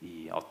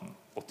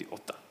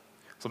 1888,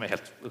 som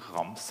helt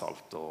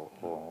ramsalt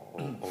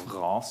og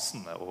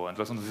rasende, og en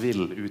slags sånn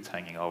vill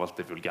uthenging av alt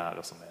det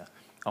vulgære som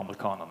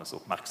amerikanernes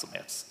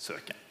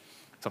oppmerksomhetssøken.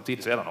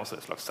 Samtidig så det også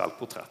et slags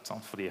selvportrett,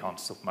 sant? Fordi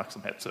hans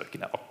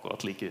oppmerksomhetssøken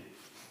akkurat like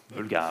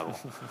vulgær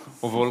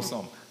og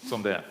voldsom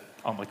som det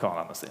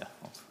amerikanerne ser.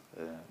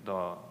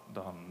 Da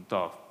han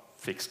da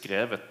fikk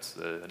skrevet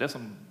det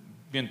som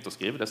begynte å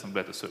skrive, det som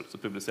ble til Sult, så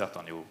publiserte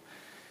han jo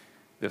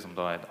det som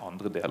da en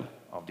andre del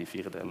av de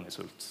 4 delene i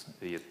Sult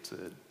i et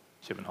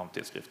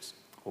København-tidsskrift,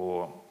 og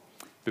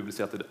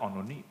publiserte det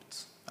anonymt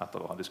etter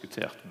å ha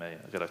diskutert med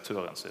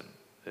redaktøren sin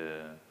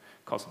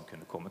hva som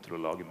kunne komme til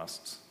å lage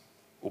mest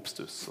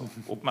oppstuss og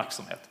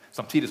oppmerksomhet,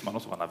 samtidig som han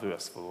også var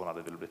nervøs for hvordan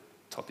det ville bli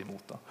tatt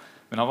imot da.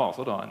 Men han var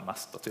altså da en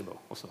mester til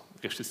å også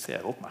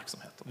regissere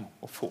oppmerksomhet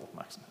og få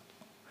oppmerksomhet.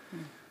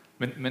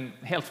 Men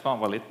helt fra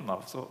han var liten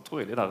av, så tror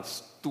jeg de der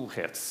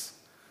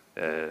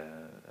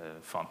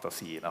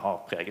storhetsfantasiene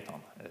har preget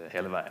han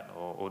hele veien,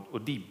 og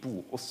de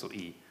bor også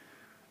i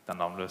den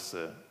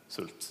navnløse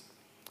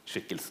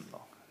Sult-skikkelsen da.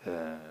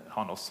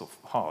 Han også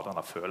har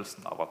denne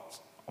følelsen av at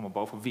han må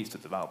bare få vist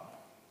det til verden,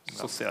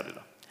 så ser de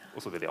det, og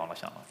så vil de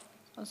anerkjenne det.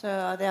 Altså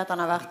det at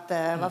han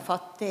var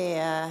fattig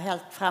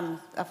helt frem, i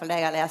hvert fall det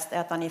jeg har lest,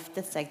 at han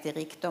giftet seg til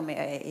rikdom i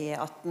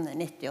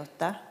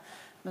 1898,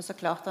 men så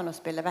klarte han å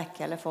spille vekk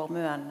hele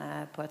formuen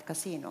på et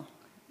kasino.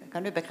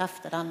 Kan du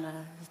bekrefte den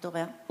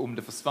historien? Om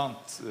det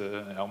forsvant,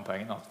 om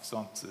pengene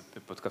forsvant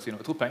på et kasino.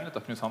 Jeg tror pengene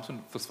til Knut Hamsun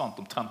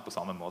forsvant omtrent på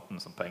samme måten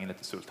som pengene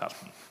til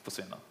Sult-helten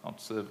forsvinner.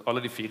 Altså,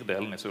 alle de 4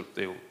 delene i Sult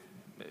er jo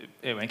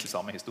egentlig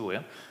samme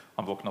historie.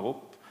 Han våkner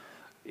opp,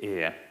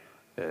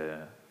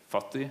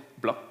 fattig,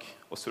 blakk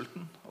og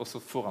sulten, og så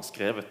får han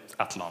skrevet et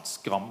eller annet,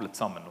 skramlet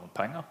sammen noen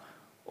penger,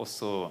 og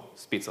så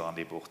spiser han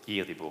de bort,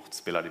 gir de bort,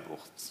 spiller de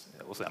bort,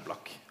 og så han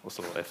blakk, og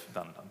så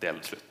den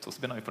delen slutt, og så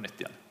begynner vi på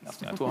nytt igjen.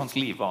 Jeg tror hans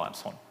liv var en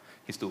sånn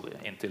historie,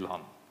 inntil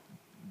han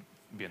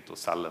begynte å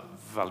selge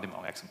veldig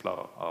mange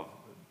eksemplarer av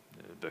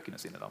bøkene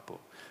sine da, på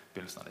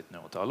begynnelsen av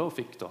 1900-tallet, og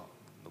fikk da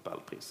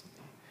Nobelprisen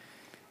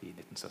i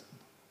 1917.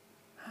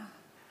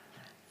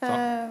 Du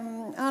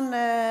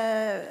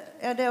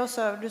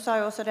sa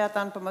jo også det at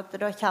han på en måte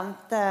da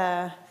kjente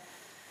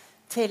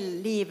til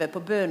livet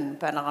på bunnen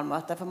på en eller annen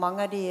måte. For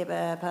mange av de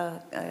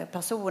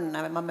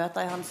personene man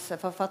møter i hans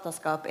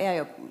forfatterskap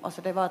jo,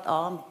 altså det var et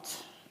annet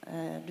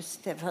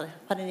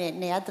fra det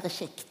nedre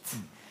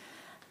skikt.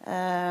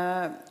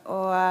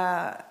 Og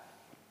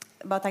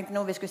bare tenkte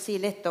nå vi skulle si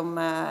litt om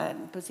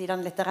på å si,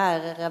 den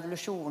litterære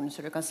revolusjonen,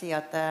 så du kan si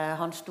at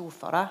han sto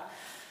for det.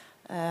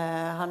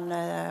 Han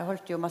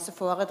holdt jo masse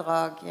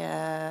foredrag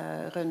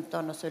rundt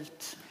da når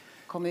Sult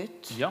kom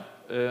ut. Ja,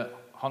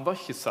 han var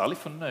ikke særlig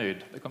fornøyd,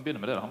 jeg kan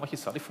begynne med det, han var ikke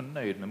særlig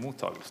fornøyd med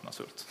mottagelsen av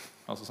Sult.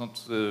 Altså sånt,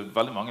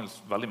 veldig mange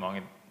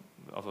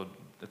altså,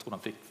 jeg tror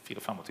han fikk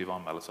 24-25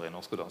 anmeldelser i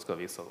norske og danske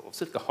aviser, og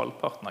cirka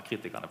halvparten av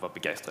kritikerne var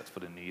begeistret for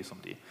det nye som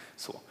de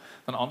så.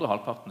 Den andre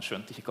halvparten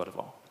skjønte ikke hva det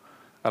var,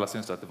 eller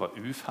syntes at det var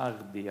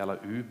uferdig,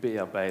 eller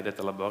ubearbeidet,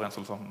 eller bare en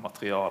sånn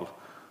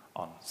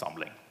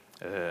materialansamling.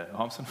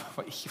 Hamsun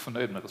var ikke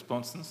fornøyd med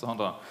responsen, så han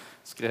da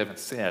skrev en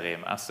serie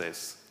med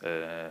essays.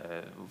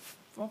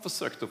 Han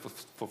forsøkte å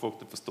få folk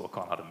til å forstå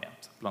hva han hadde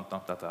ment. Blant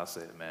annet dette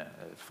essayet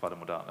fra det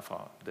moderne,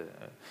 fra det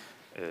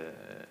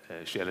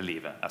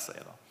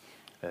sjelelivet-essayet.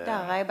 Der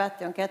har jeg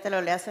bedt Jon Ketil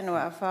å lese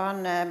noe, for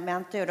han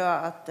mente jo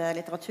da at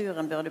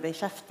litteraturen burde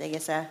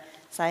beskjeftige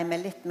seg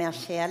med litt mer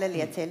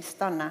sjelelige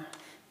tilstander,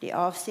 de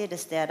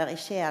avsidesteder i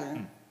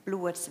sjelen,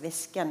 blodets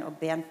visken og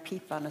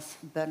benpipernes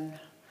bønn.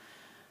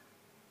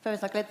 Før vi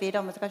snakker litt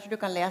videre om det, så kanskje du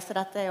kan lese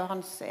dette, er jo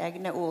hans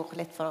egne ord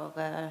litt for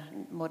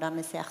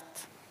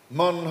modernisert.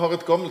 Man har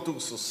et gammelt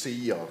ord som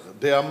sier,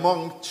 det er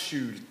mangt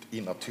skjult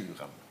i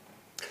naturen.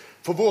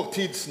 For vår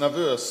tids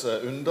nervøse,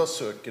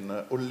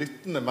 undersøkende og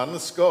lyttende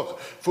mennesker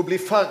får bli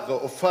færre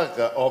og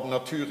færre av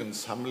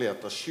naturens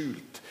hemmeligheter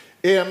skjult.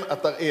 En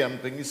etter en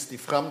bringes de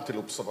frem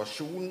til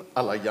observasjon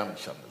eller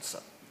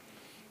gjenkjennelse.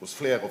 Hos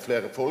flere og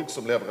flere folk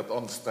som lever et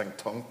anstrengt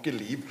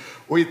tankeliv,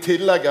 og i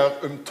tillegg er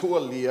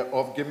ømtålige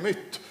av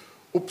gemytt,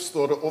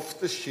 oppstår det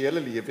ofte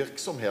sjelelige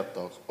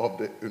virksomheter av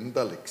det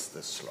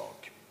underligste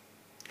slag.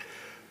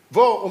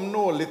 Hva om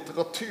nå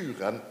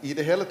litteraturen i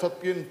det hele tatt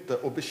begynte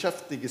å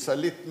beskjeftige seg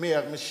litt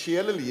mer med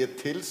sjelelige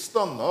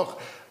tilstander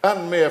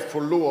enn med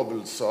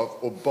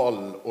forlovelser og ball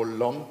og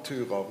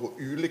landturer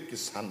og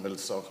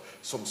ulykkeshendelser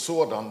som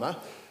sådanne?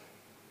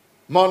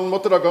 Man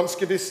måtte da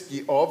ganske visst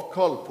gi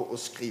avkall på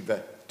å skrive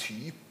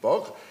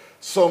typer,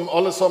 som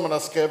alle sammen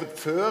har skrevet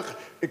før,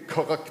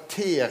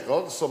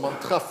 karakterer som man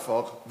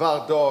treffer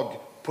hver dag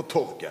på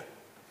torget.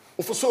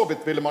 Og for så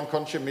vidt ville man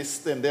kanskje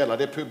miste en del av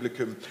det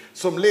publikum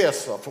som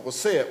leser for å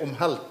se om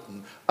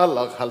helten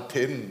eller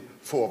heltinnen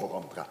får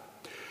hverandre.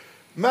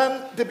 Men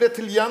det ble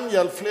til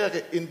gjengjeld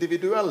flere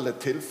individuelle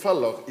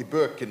tilfeller i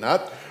bøkene,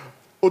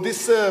 og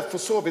disse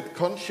for så vidt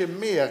kanskje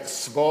mer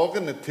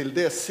svarende til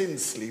det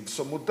sinnsliv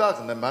som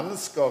moderne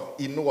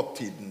mennesker i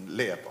nåtiden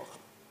lever.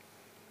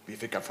 Vi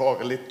fikk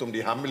erfare litt om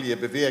de hemmelige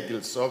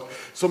bevegelser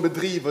som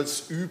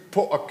bedrives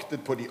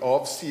upåaktet på de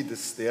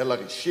avsides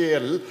deler i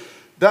sjelen,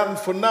 den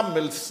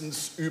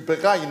fornemmelsens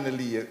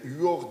uberegnelige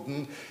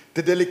uorden,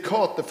 det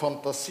delikate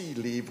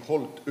fantasiliv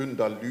holdt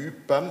under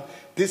lupen,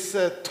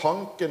 disse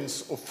tankens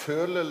og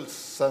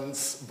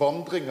følelsens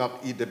vandringer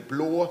i det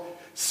blå,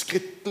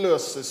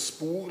 skrittløse,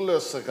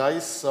 sporløse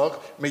reiser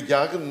med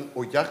hjernen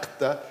og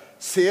hjerte,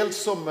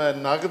 selsomme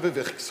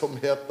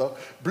nervevirksomheter,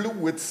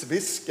 blodets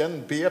visken,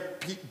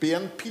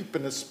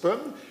 benpipenes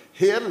bønn,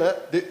 hele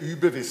det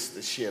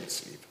ubevisste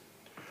sjelsliv.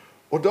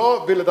 Og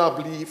da ville det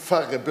bli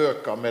færre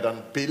bøker med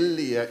den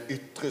billige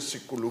ytre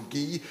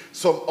psykologi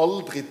som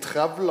aldri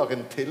trevler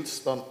en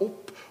tilstand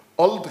opp,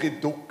 aldri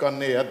dukker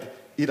ned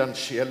i den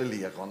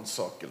sjelelige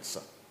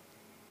ransakelse.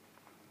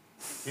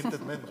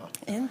 Intet mindre.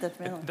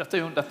 Dette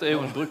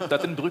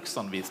er en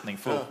bruksanvisning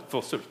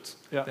for sult.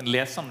 Ja. En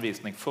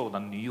lesanvisning for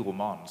den nye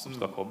romanen som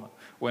skal komme,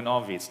 og en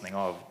avvisning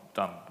av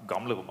den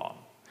gamle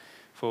romanen.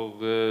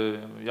 For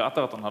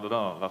etter at han hadde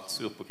da vært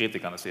sur på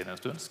kritikerne sine en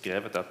stund,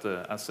 skrevet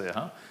dette essayet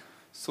her,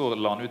 så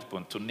la han ut på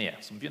en turné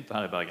som begynte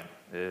her i Bergen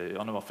i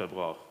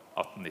januar-februar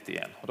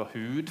 1891. Og da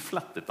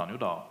hudflettet han jo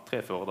da 3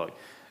 foredrag.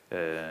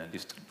 De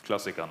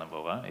klassikerne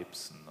våre,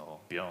 Ibsen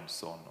og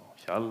Bjørnson og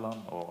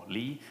Kielland og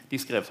Lie, de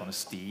skrev sånne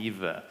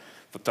stive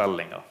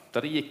fortellinger,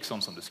 der det gikk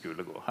sånn som det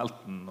skulle gå.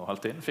 Helten og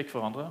heltinnen fikk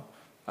hverandre,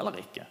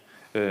 eller ikke.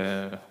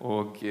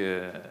 Og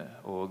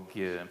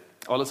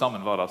alle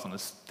sammen var da sånne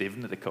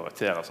stivnede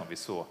karakterer som vi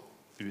så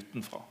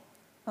utenfra.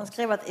 Han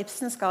skriver at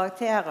Ibsens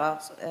karakterer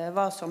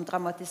var som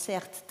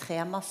dramatisert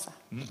tremasse.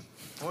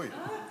 Oi.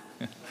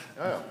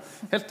 Ja.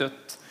 Helt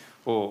dødt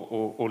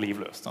og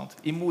livløst. Sant?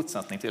 I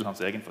motsetning til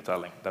hans egen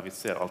fortelling, der vi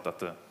ser alt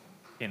dette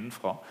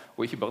innenfra.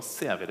 Og ikke bare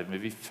ser vi det,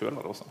 men vi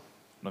føler det også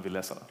når vi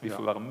leser det. Vi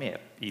får være med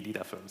i de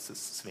der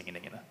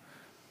følelsessvingningene.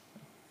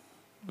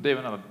 Og det er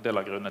jo en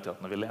del av grunnene til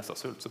at når vi leser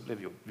Sult, så blir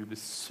vi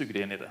blir sugd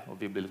inn i det, og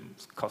vi blir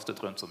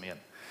kastet rundt som i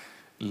en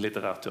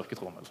litterær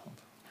tørketrommel. Sant?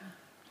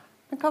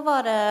 Men hva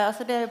var det,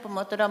 altså det er jo på en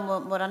måte da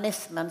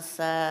modernismens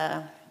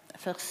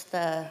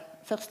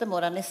første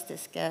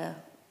modernistiske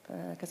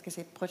hva skal jeg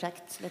si,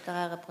 prosjekt,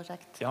 litterære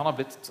prosjekt. Ja, han har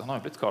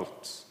jo blitt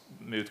kalt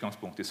med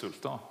utgangspunkt i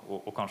Sult da,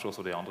 og kanskje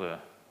også de andre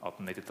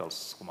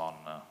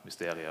 1890-tallsromanene,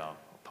 Mysteria,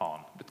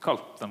 Pan, blitt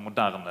kalt den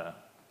moderne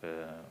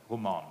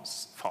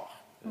romanens far.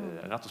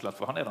 Rett og slett,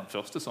 for han er den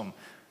første som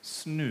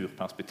snur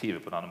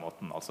perspektivet på denne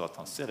måten, altså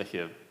at han ser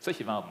ikke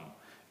verden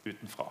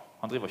utenfra.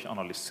 Han driver ikke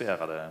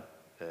analyserer det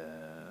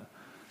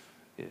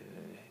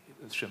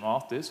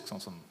skjematisk,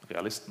 sånn som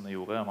realistene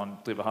gjorde. Man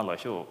driver heller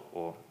ikke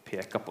og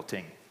peker på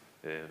ting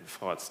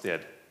fra et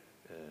sted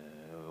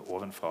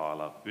ovenfra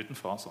eller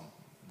utenfra, som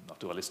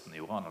naturalistene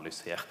gjorde,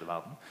 analyserte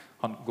verden.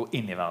 Han går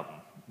inn i verden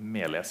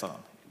med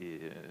leseren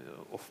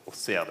og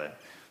ser det,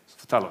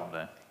 forteller om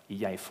det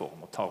i jeg-form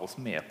og tar oss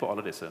med på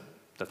alle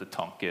dette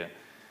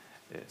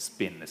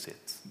tankespinnet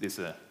sitt,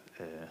 disse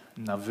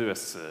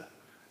nervøse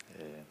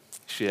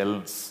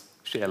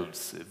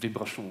sjelens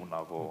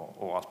vibrasjoner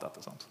og alt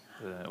dette, sant?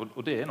 Og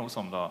det er noe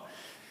som da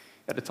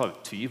det tar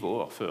 20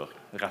 år før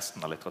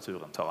resten av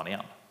litteraturen tar han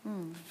igjen,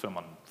 før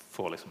man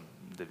får liksom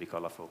det vi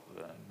kaller for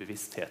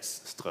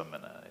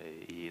bevissthetsstrømmene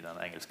i den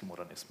engelske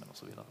modernismen og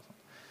så videre.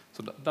 Så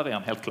der er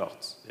han helt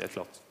klart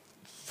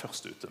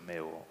først ute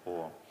med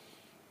å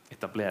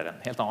etablere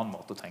en helt annen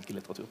måte å tenke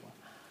litteratur på.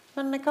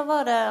 Men hva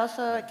var det,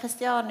 altså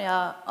Kristiania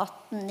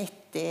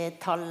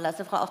 1890-tallet,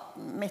 så fra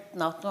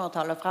midten av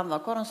 1800-tallet og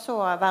fremover, hvordan så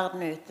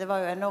verden ut? Det var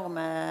jo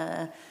enorme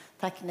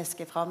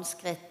tekniske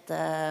fremskritt,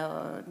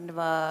 og det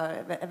var,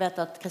 jeg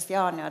vet at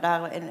Kristiania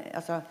der,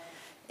 altså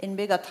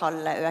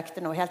innbyggertallet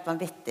økte noe helt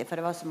vanvittig, for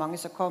det var så mange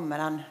som kom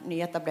med den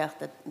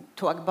nyetablerte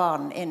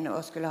togbanen inn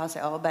og skulle ha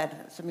seg arbeid,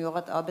 som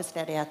gjorde at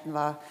arbeidsledigheten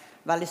var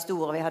veldig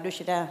stor. Vi hadde jo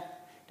ikke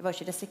det var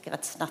ikke det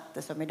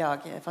sikkerhetsnettet som i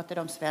dag.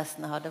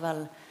 Fattigdomsvesenet hadde vel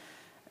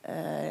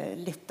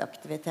litt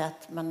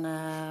aktivitet, men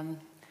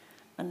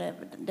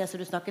det som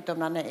du snakket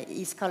om, denne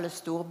iskalde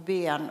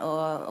storbyen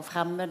og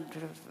fremmed,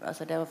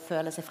 altså det å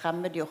føle seg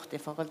fremmedgjort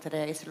i forhold til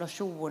det,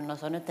 isolasjon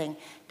og sånne ting,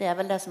 det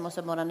vel det som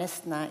også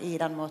modernistene i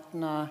den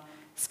måten å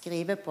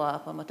skrive på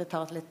en måte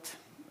tar et litt,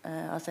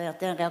 altså at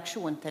det en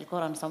reaksjon til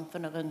hvordan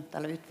samfunnet rundt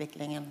eller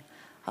utviklingen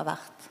har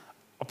vært.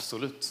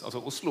 Absolutt.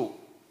 Altså Oslo,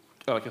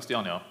 eller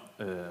Kristiania,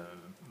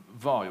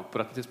 var jo på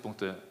dette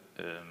tidspunktet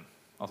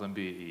altså en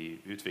by i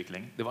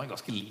utvikling. Det var en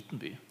ganske liten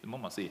by, det må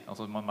man si.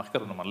 Altså man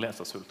merker det når man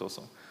leser Sult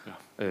også. Ja.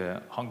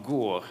 Han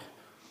går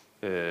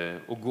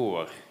og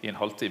går i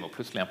en halvtime og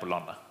plutselig på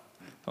landet.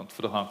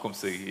 For da har han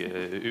kommet seg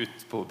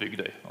ut på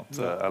Bygdøy,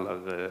 eller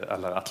et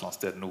eller annet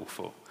sted nord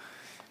for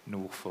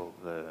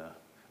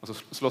altså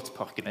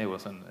Slottsparken jo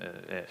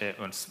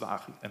en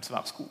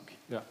svær skog.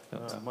 Ja.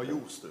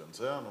 Majorstuen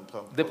så han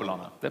omtrent. Det på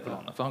landet.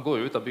 For han går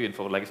jo ut av byen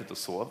for å legge seg til å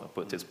sove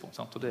på et tidspunkt.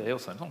 Sant? Og det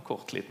også en sånn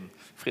kort, liten,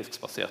 frisk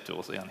spasertur,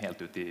 og så han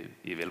helt ute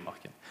i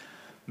villmarken.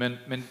 Men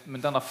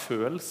denne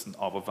følelsen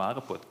av å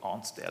være på et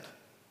annet sted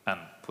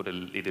enn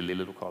i det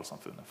lille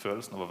lokalsamfunnet,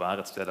 følelsen av å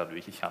være et sted der du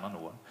ikke kjenner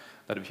noen,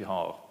 der du ikke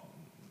har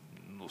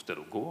noe sted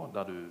å gå,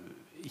 der du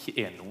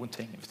ikke noen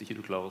ting, hvis ikke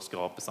du klarer å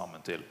skrape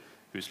sammen til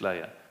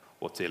husleie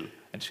og til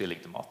en skilling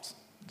til mat.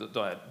 Du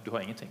har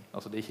ingenting.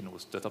 Altså, det ikke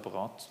noe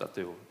støtteapparat.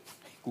 Dette jo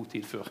god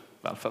tid før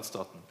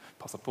velferdsstaten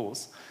passer på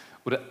oss.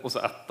 Og det også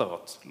etter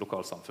at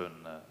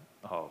lokalsamfunnene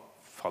har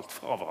falt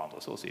fra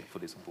hverandre, så å si, for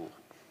de som bor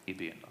i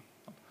byen.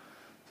 Da.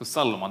 Så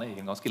selv om man i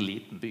en ganske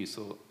liten by,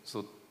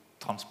 så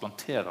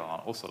transplanterer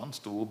han også den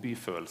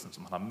storbyfølelsen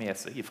som han har med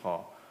seg fra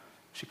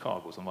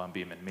Chicago, som var en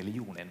by med 1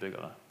 million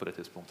innbyggere på det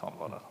tidspunktet han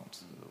var der.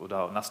 Og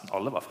der nesten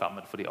alle var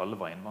fremmede, fordi alle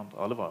var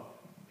innvandrere, alle var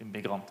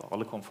immigranter,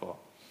 alle kom fra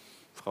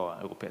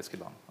europeiske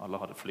land. Alle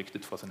hadde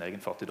flyktet fra sin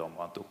egen fattigdom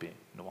og endt opp i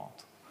noe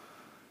annet.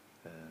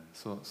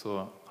 Så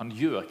han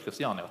gjør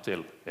Kristiania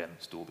til en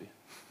storby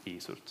i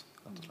Sult,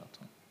 rett og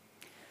slett.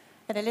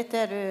 Det litt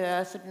det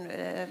altså,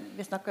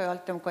 vi snakker jo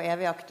alltid om hvor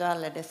evig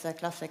aktuelle disse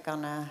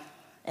klassikerne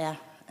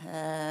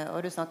og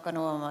du snakker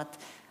nå om at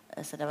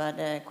altså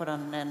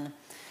hvordan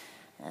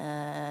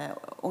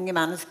unge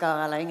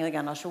mennesker eller yngre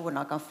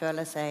generasjoner kan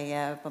føle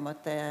seg på en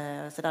måte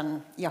altså den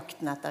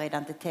jakten etter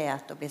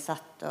identitet og bli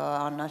sett og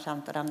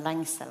anerkjent og den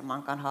lengsel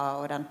man kan ha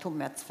og den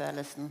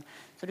tomhetsfølelsen,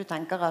 så du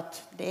tenker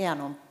at det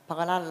noen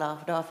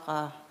paralleller da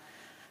fra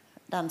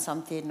den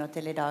samtiden og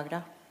til i dag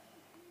da?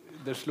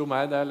 Det slo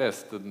meg da jeg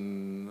leste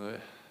den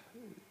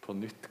på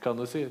nytt, kan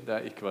du si. Da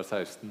jeg ikke var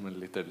 16, men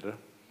litt eldre.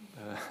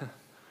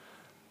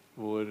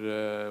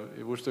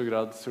 I hvor stor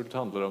grad Sult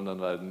handler om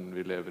den verden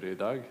vi lever i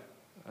dag.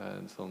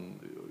 En sånn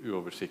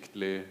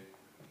uoversiktlig,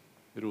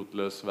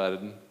 rotløs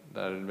verden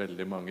der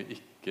veldig mange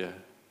ikke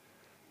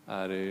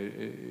i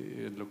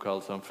et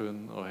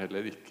lokalsamfunn og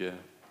heller ikke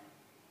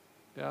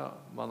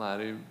man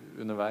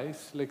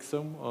underveis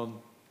liksom, og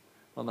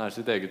man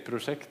sitt eget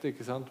prosjekt,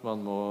 ikke sant?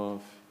 Man må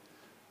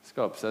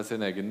skape seg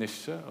sin egen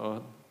nisje, og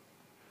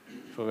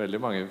for veldig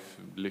mange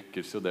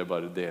lykkes jo det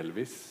bare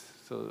delvis,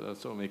 så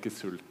altså, om ikke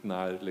sulten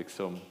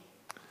liksom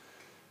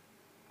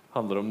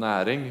handler om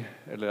næring,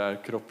 eller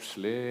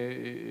kroppslig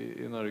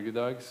i Norge i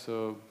dag,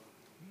 så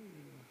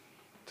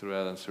tror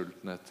jeg den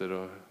sulten etter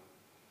å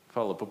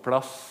falle på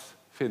plass,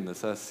 finne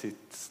seg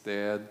sitt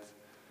sted,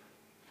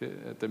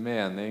 etter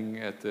mening,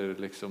 etter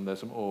liksom det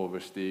som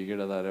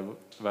overstiger det der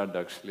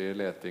hverdagslige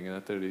letingen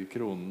etter de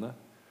kronene,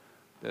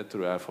 det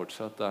tror jeg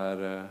fortsatt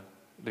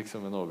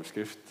liksom en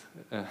overskrift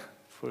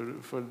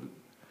for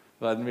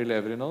verden vi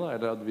lever i nå, da.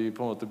 Eller at vi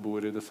på en måte bor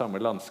i det samme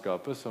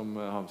landskapet som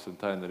Hamsun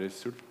tegner i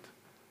Sult,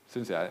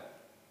 synes jeg.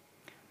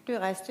 Du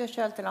reiste jo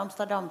selv til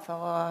Amsterdam for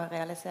å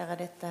realisere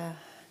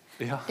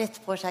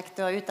ditt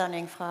prosjekt og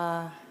utdanning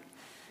fra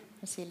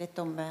si litt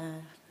om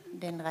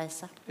din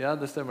reise. Ja,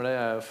 det stemmer det.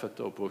 Jeg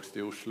født og oppvokst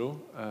i Oslo,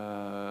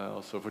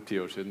 og så for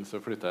 10 år siden så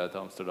flyttet jeg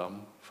til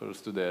Amsterdam for å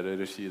studere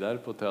regi der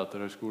på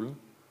Teaterhøgskolen.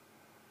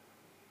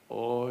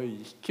 Og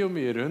gikk jo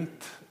mye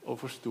rundt, og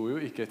forstod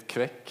jo ikke et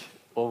kvekk,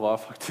 og var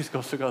faktisk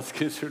også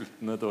ganske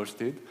sulten et års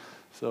tid.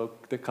 Så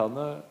det kan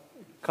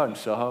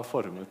kanskje ha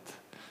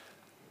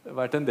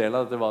vært en del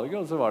av dette valget,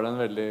 og så var det en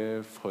veldig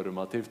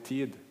formativ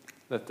tid.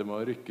 Dette med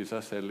å rykke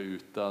seg selv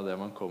ut av det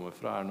man kommer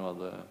fra noe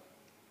av det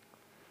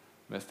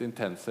mest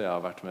intense jeg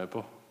har vært med på.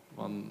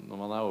 Når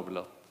man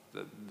overlatt,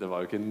 det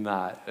var jo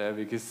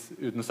ikke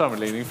uten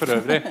sammenligning for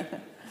øvrig.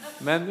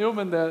 Men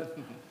det,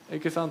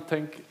 ikke sant,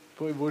 tenk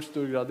på i hvor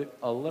stor grad de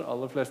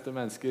aller fleste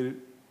mennesker,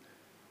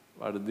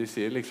 hva det de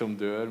sier, liksom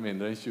dør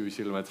mindre enn 20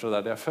 kilometer fra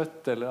der de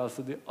født, eller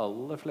altså de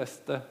aller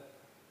fleste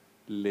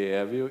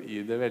lever jo i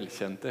det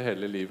velkjente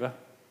hele livet.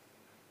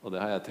 Og det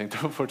har jeg tenkt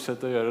å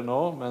fortsette å gjøre nå,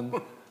 men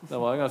det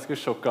var en ganske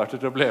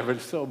sjokkartet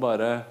opplevelse å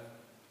bare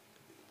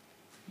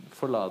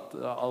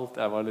forlate alt.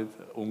 Jeg var litt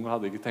ung og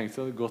hadde ikke tenkt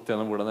så godt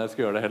gjennom hvordan jeg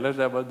skulle gjøre det heller,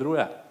 så jeg bare dro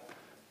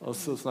Og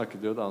så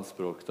snakket jo et annet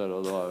språk der,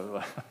 og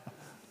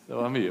det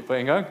var mye på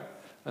en gang.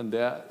 Men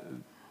det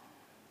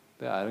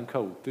en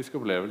kaotisk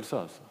opplevelse,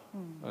 altså.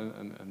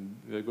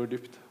 Det går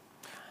dypt.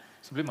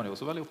 Så blir man jo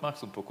også veldig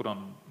oppmerksom på hvordan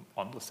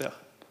andre ser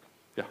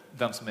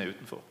den som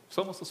utenfor.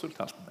 Som også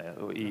sulthelten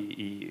og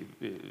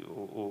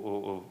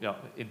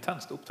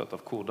intenst opptatt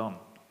av hvordan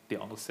de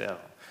andre ser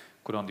han,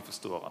 hvordan de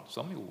forstår han,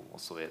 som jo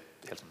også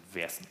et helt sånn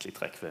vesentlig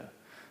trekk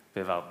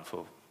ved verden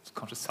for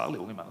kanskje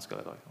særlig unge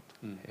mennesker i dag.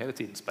 Hele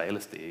tiden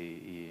speiles de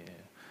i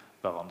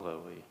hverandre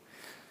og i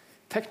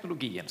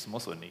teknologien som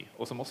også ny,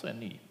 og som også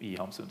ny i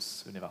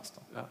Hamsuns univers.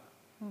 Ja,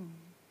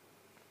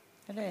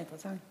 det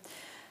interessant.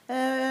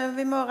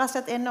 Vi må rett og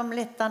slett innom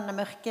litt den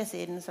mørke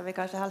siden som vi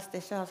kanskje helst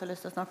ikke har så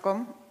lyst til å snakke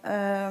om.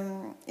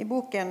 I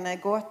boken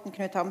Gåten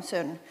Knut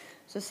Hamsun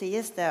så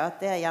sies det at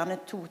det gjerne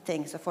 2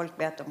 ting som folk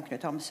vet om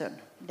Knut Hamsun.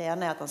 Det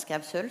ene at han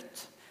skrev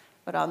Sult,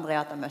 og det andre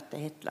at han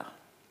møtte Hitler.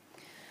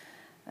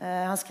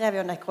 Han skrev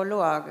jo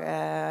nekrolog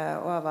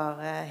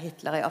over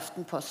Hitler i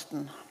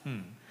Aftenposten.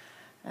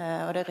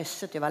 Og det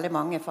rysset jo veldig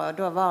mange, for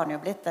da var han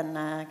jo blitt en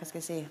hva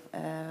skal jeg si,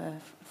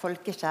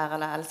 folkekjær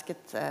eller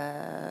elsket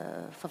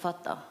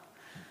forfatter.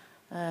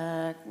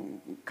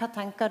 Hva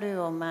tenker du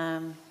om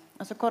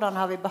altså hvordan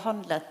har vi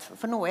behandlet,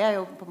 for nå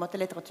jo på en måte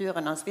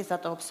litteraturen hans, vi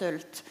setter opp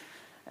Sult,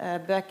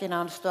 bøkene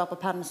hans står på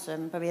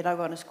pensum på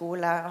videregående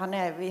skole,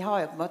 vi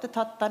har jo på en måte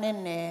tatt den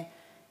inn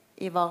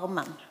i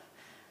varmen.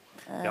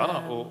 Ja da,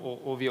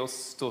 og vi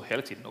også står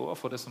hele tiden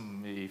overfor det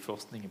som i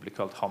forskningen blir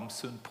kalt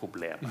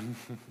Hamsun-problemet.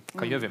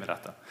 Hva gjør vi med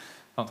dette?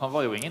 Han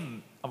var jo ingen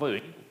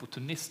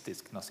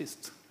opportunistisk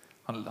nazist.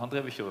 Han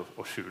drev ikke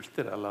og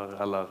skjulte det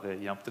eller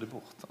gjemte det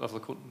bort.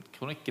 Altså,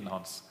 kronikken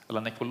hans,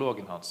 eller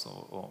nekrologen hans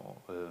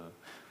og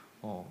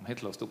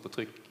Hitler stod på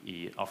trykk i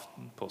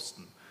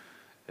Aftenposten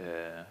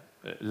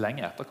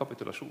lenge etter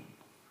kapitulasjonen.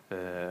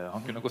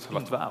 Han kunne godt ha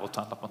latt være å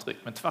tenne på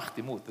trykk, men tvert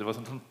imot, det var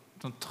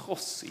sånn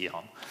tross i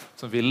han,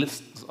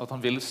 at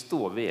han ville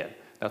stå ved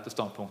dette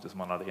standpunktet som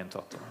han hadde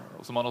inntatt,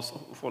 og som han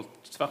også holdt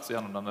tvers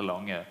igjennom denne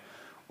lange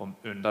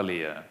og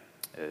underlige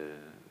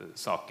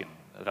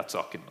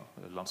rettssaken,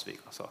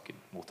 Landsviker-saken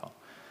mot han.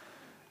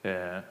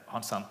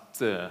 Han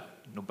sendte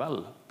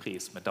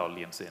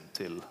Nobelprismedaljen sin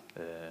til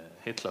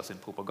Hitler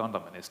sin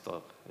propagandaminister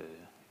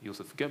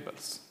Josef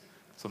Goebbels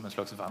som en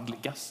slags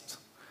vennlig gest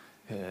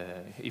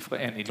fra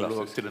en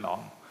ideolog til en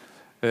annen.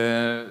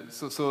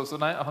 Så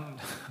nei,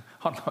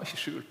 han har ikke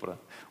skjul på det.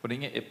 Og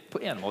det på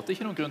en måte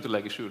ikke noen grunn til å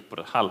legge skjul på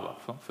det heller,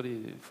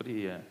 fordi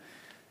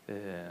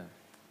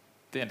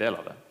det en del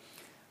av det.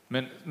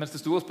 Mens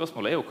det store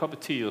spørsmålet jo, hva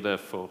betyr det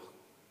for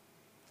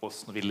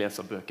oss når vi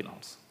leser bøkene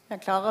hans?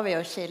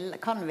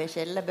 Kan vi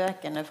skille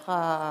bøkene fra,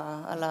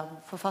 eller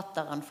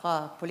forfatteren fra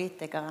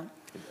politikeren?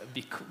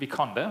 Vi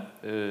kan det,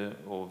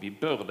 og vi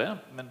bør det,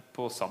 men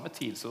på samme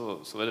tid så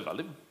det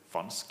veldig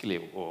vanskelig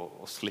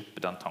å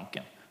slippe den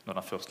tanken når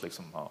den først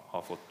liksom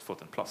har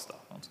fått en plass der.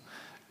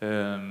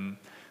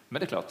 Men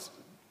det klart,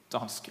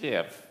 da han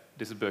skrev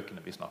disse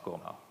bøkene vi snakker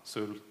om her,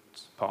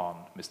 Sult,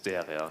 Pan,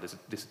 Mysterier,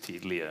 disse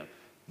tidlige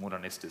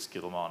modernistiske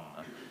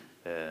romanene,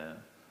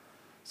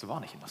 så var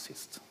han ikke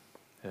nazist.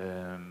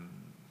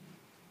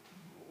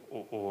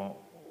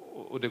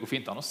 Og det går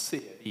fint an å se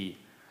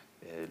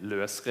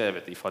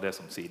løsrevet fra det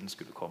som siden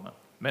skulle komme.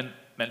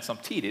 Men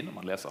samtidig når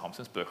man leser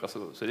Hamsuns bøker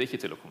så det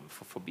ikke til å komme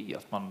forbi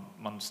at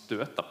man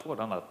støter på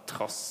denne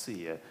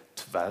trassige,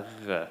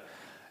 tverre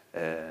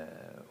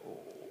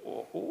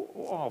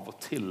og av og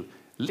til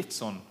litt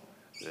sånn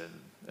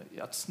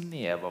et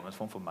snev av en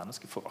form for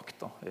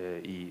menneskeforakt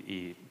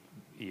i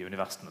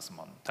universene som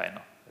man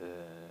tegner.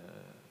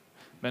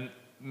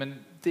 Men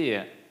det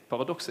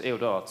paradokset jo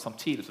da at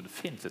samtidig så det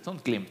finnes et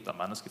sånt glimt av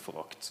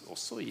menneskeforakt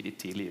også i de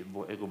tidlige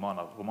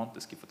romaner,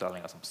 romantiske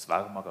fortellinger som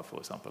Svermere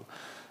for eksempel,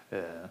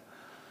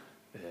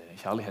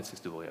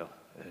 kjærlighetshistorier,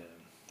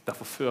 der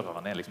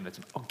forføreren liksom litt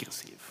sånn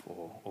aggressiv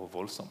og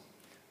voldsom.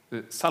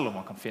 Selv om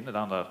man kan finne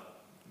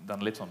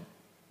den litt sånn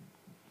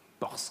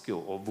barske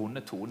og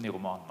vonde tonen i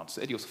romanen,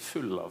 så det jo så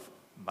full av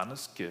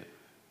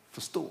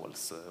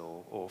menneskeforståelse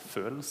og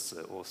følelse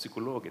og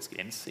psykologisk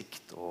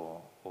innsikt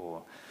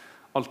og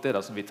alt det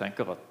der som vi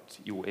tenker at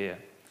jo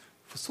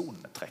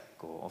forsonende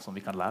trekk og som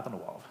vi kan lære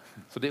noe av.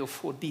 Så det å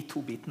få de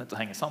 2 bitene til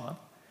å henge sammen,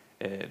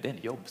 det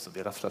en jobb som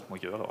vi rett og slett må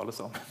gjøre alle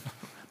sammen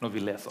når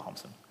vi leser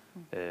Hamsun.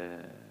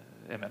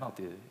 Jeg mener at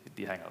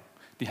de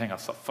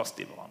henger fast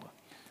i hverandre.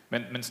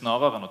 Men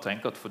snarere enn å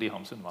tenke at fordi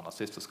Hamsun var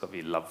nazist, så skal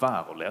vi la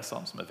være å lese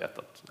han, som jeg vet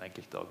at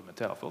enkelte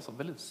argumenterer for, så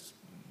vil jeg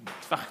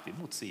tvert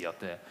imot si at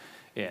det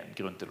en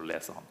grunn til å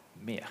lese han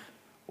mer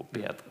og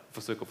bedre.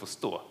 Forsøke å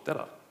forstå det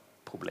der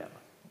problemet.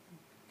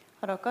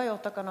 Har dere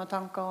gjort dere noen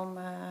tanker om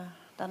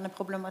denne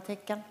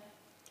problematikken?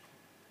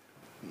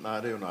 Nei,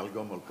 det jo en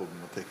eldgammel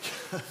problematikk.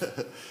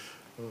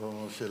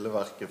 Å skille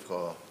verket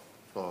fra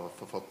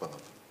forfatteren.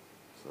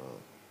 Så,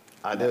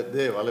 nei,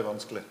 det jo veldig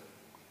vanskelig.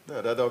 Det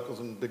akkurat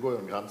som, det går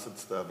jo en grense et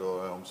sted,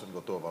 og Hamsun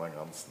gått over den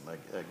grensen.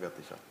 Jeg vet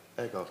ikke.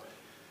 Jeg har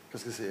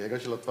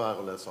ikke latt være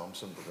å lese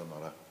Hamsun på grunn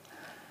av det.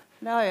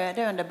 Det er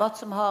jo en debatt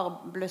som har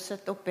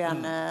blusset opp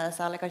igjen,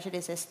 særlig kanskje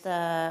de siste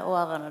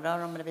årene, da,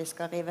 om vi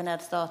skal rive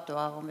ned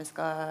statuer, om vi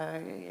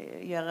skal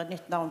gjøre et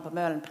nytt navn på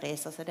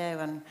Møhlenpris. Altså, det er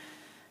jo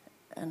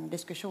en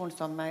diskusjon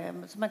som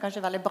er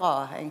kanskje veldig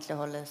bra egentlig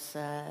holdes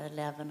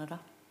levende. Da.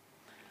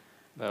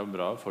 Det er jo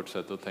bra å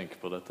fortsette å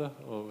tenke på dette,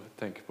 og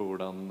tenke på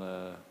hvordan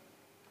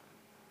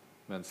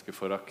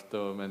menneskeforakt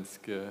og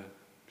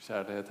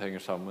menneskekjærlighet henger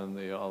sammen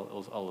i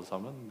oss alle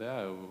sammen. Det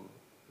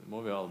må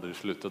vi aldri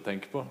slutte å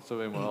tenke på, så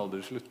vi må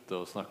aldri slutte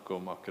å snakke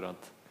om akkurat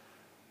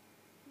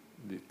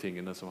de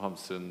tingene som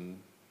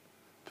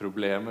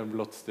Hamsun-problemet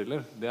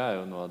blottstiller. Det er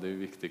jo noe av de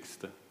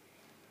viktigste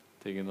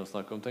tingene å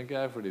snakke om, tenker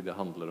jeg, fordi det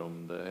handler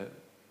om det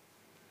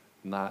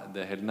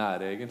helt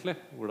nære egentlig,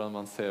 hvordan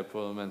man ser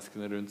på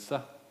menneskene rundt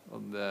seg.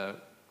 Og det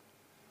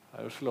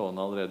er jo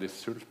slående allerede i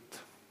sult,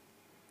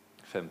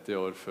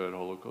 50 år før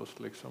holocaust,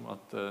 liksom,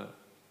 at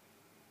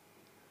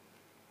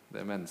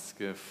det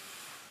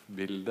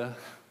menneskebildet,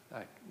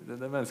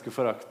 den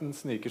menneskeforakten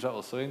sniker seg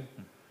også inn.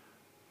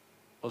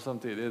 Og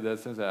samtidig, det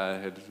synes jeg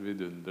er helt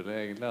vidunderlig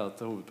egentlig, at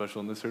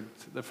hovedpersonen i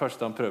Sult, det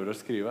første han prøver å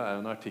skrive er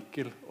en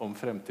artikkel om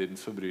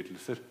fremtidens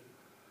forbrytelser.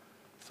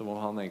 Som om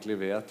han egentlig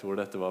vet hvor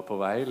dette var på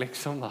vei,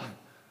 liksom da.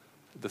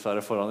 Dessverre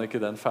får han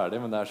ikke den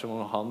ferdig, men det er som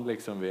om han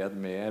liksom vet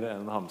mer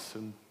enn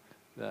Hamsun.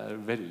 Det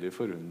er veldig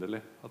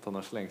forunderlig at han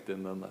har slengt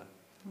inn den der.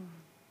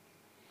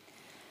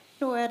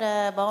 Nå er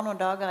det bare noen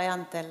dager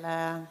igjen til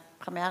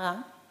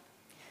premieren.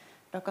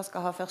 Dere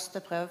skal ha første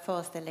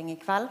prøveforestilling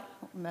i kveld,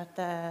 og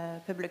møte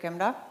publikum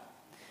da.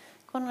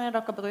 Hvordan er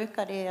dere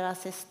bruker de der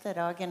siste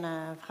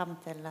dagene frem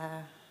til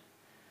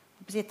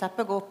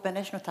teppet går opp, men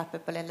det er ikke noe teppe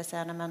på lille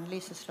scene, men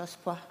lyset slås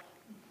på?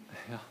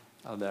 Ja,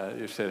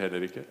 det skjer heller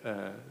ikke.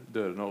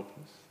 Dørene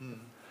åpnes.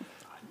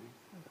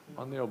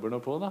 Man jobber nå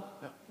på, da.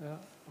 Ja.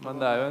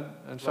 Men det er jo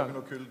en lage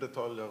noen kule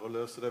detaljer og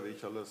løse det vi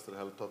ikke har løst i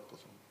det hele tatt. Og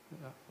sånn.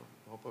 Ja.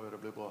 Håper vi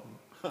det blir bra.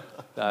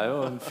 Det er jo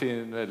en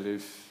fin, veldig...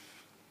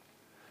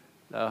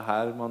 Det er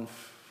her man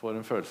får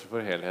en følelse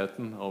for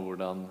helheten og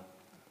hvordan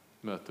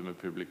møtet med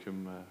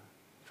publikum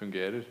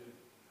fungerer.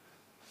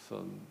 Så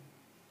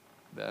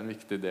det er en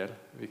viktig del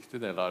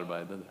av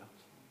arbeidet. Det.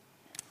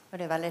 Og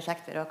det er veldig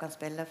kjekt at dere kan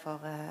spille for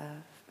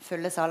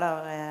fulle saler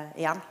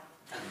igjen.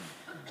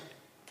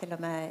 Til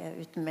og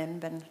med uten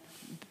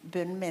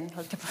bunnmin,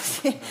 holdt jeg på å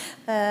si.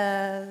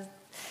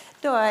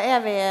 Da er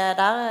vi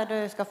der. Du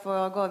skal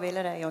få gå og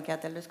hvile deg, Jon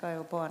Ketil. Du skal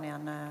jo på den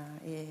igjen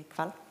i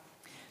kveld.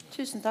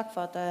 Tusen takk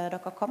for at dere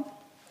kom.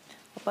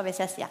 Håper vi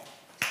ses igjen.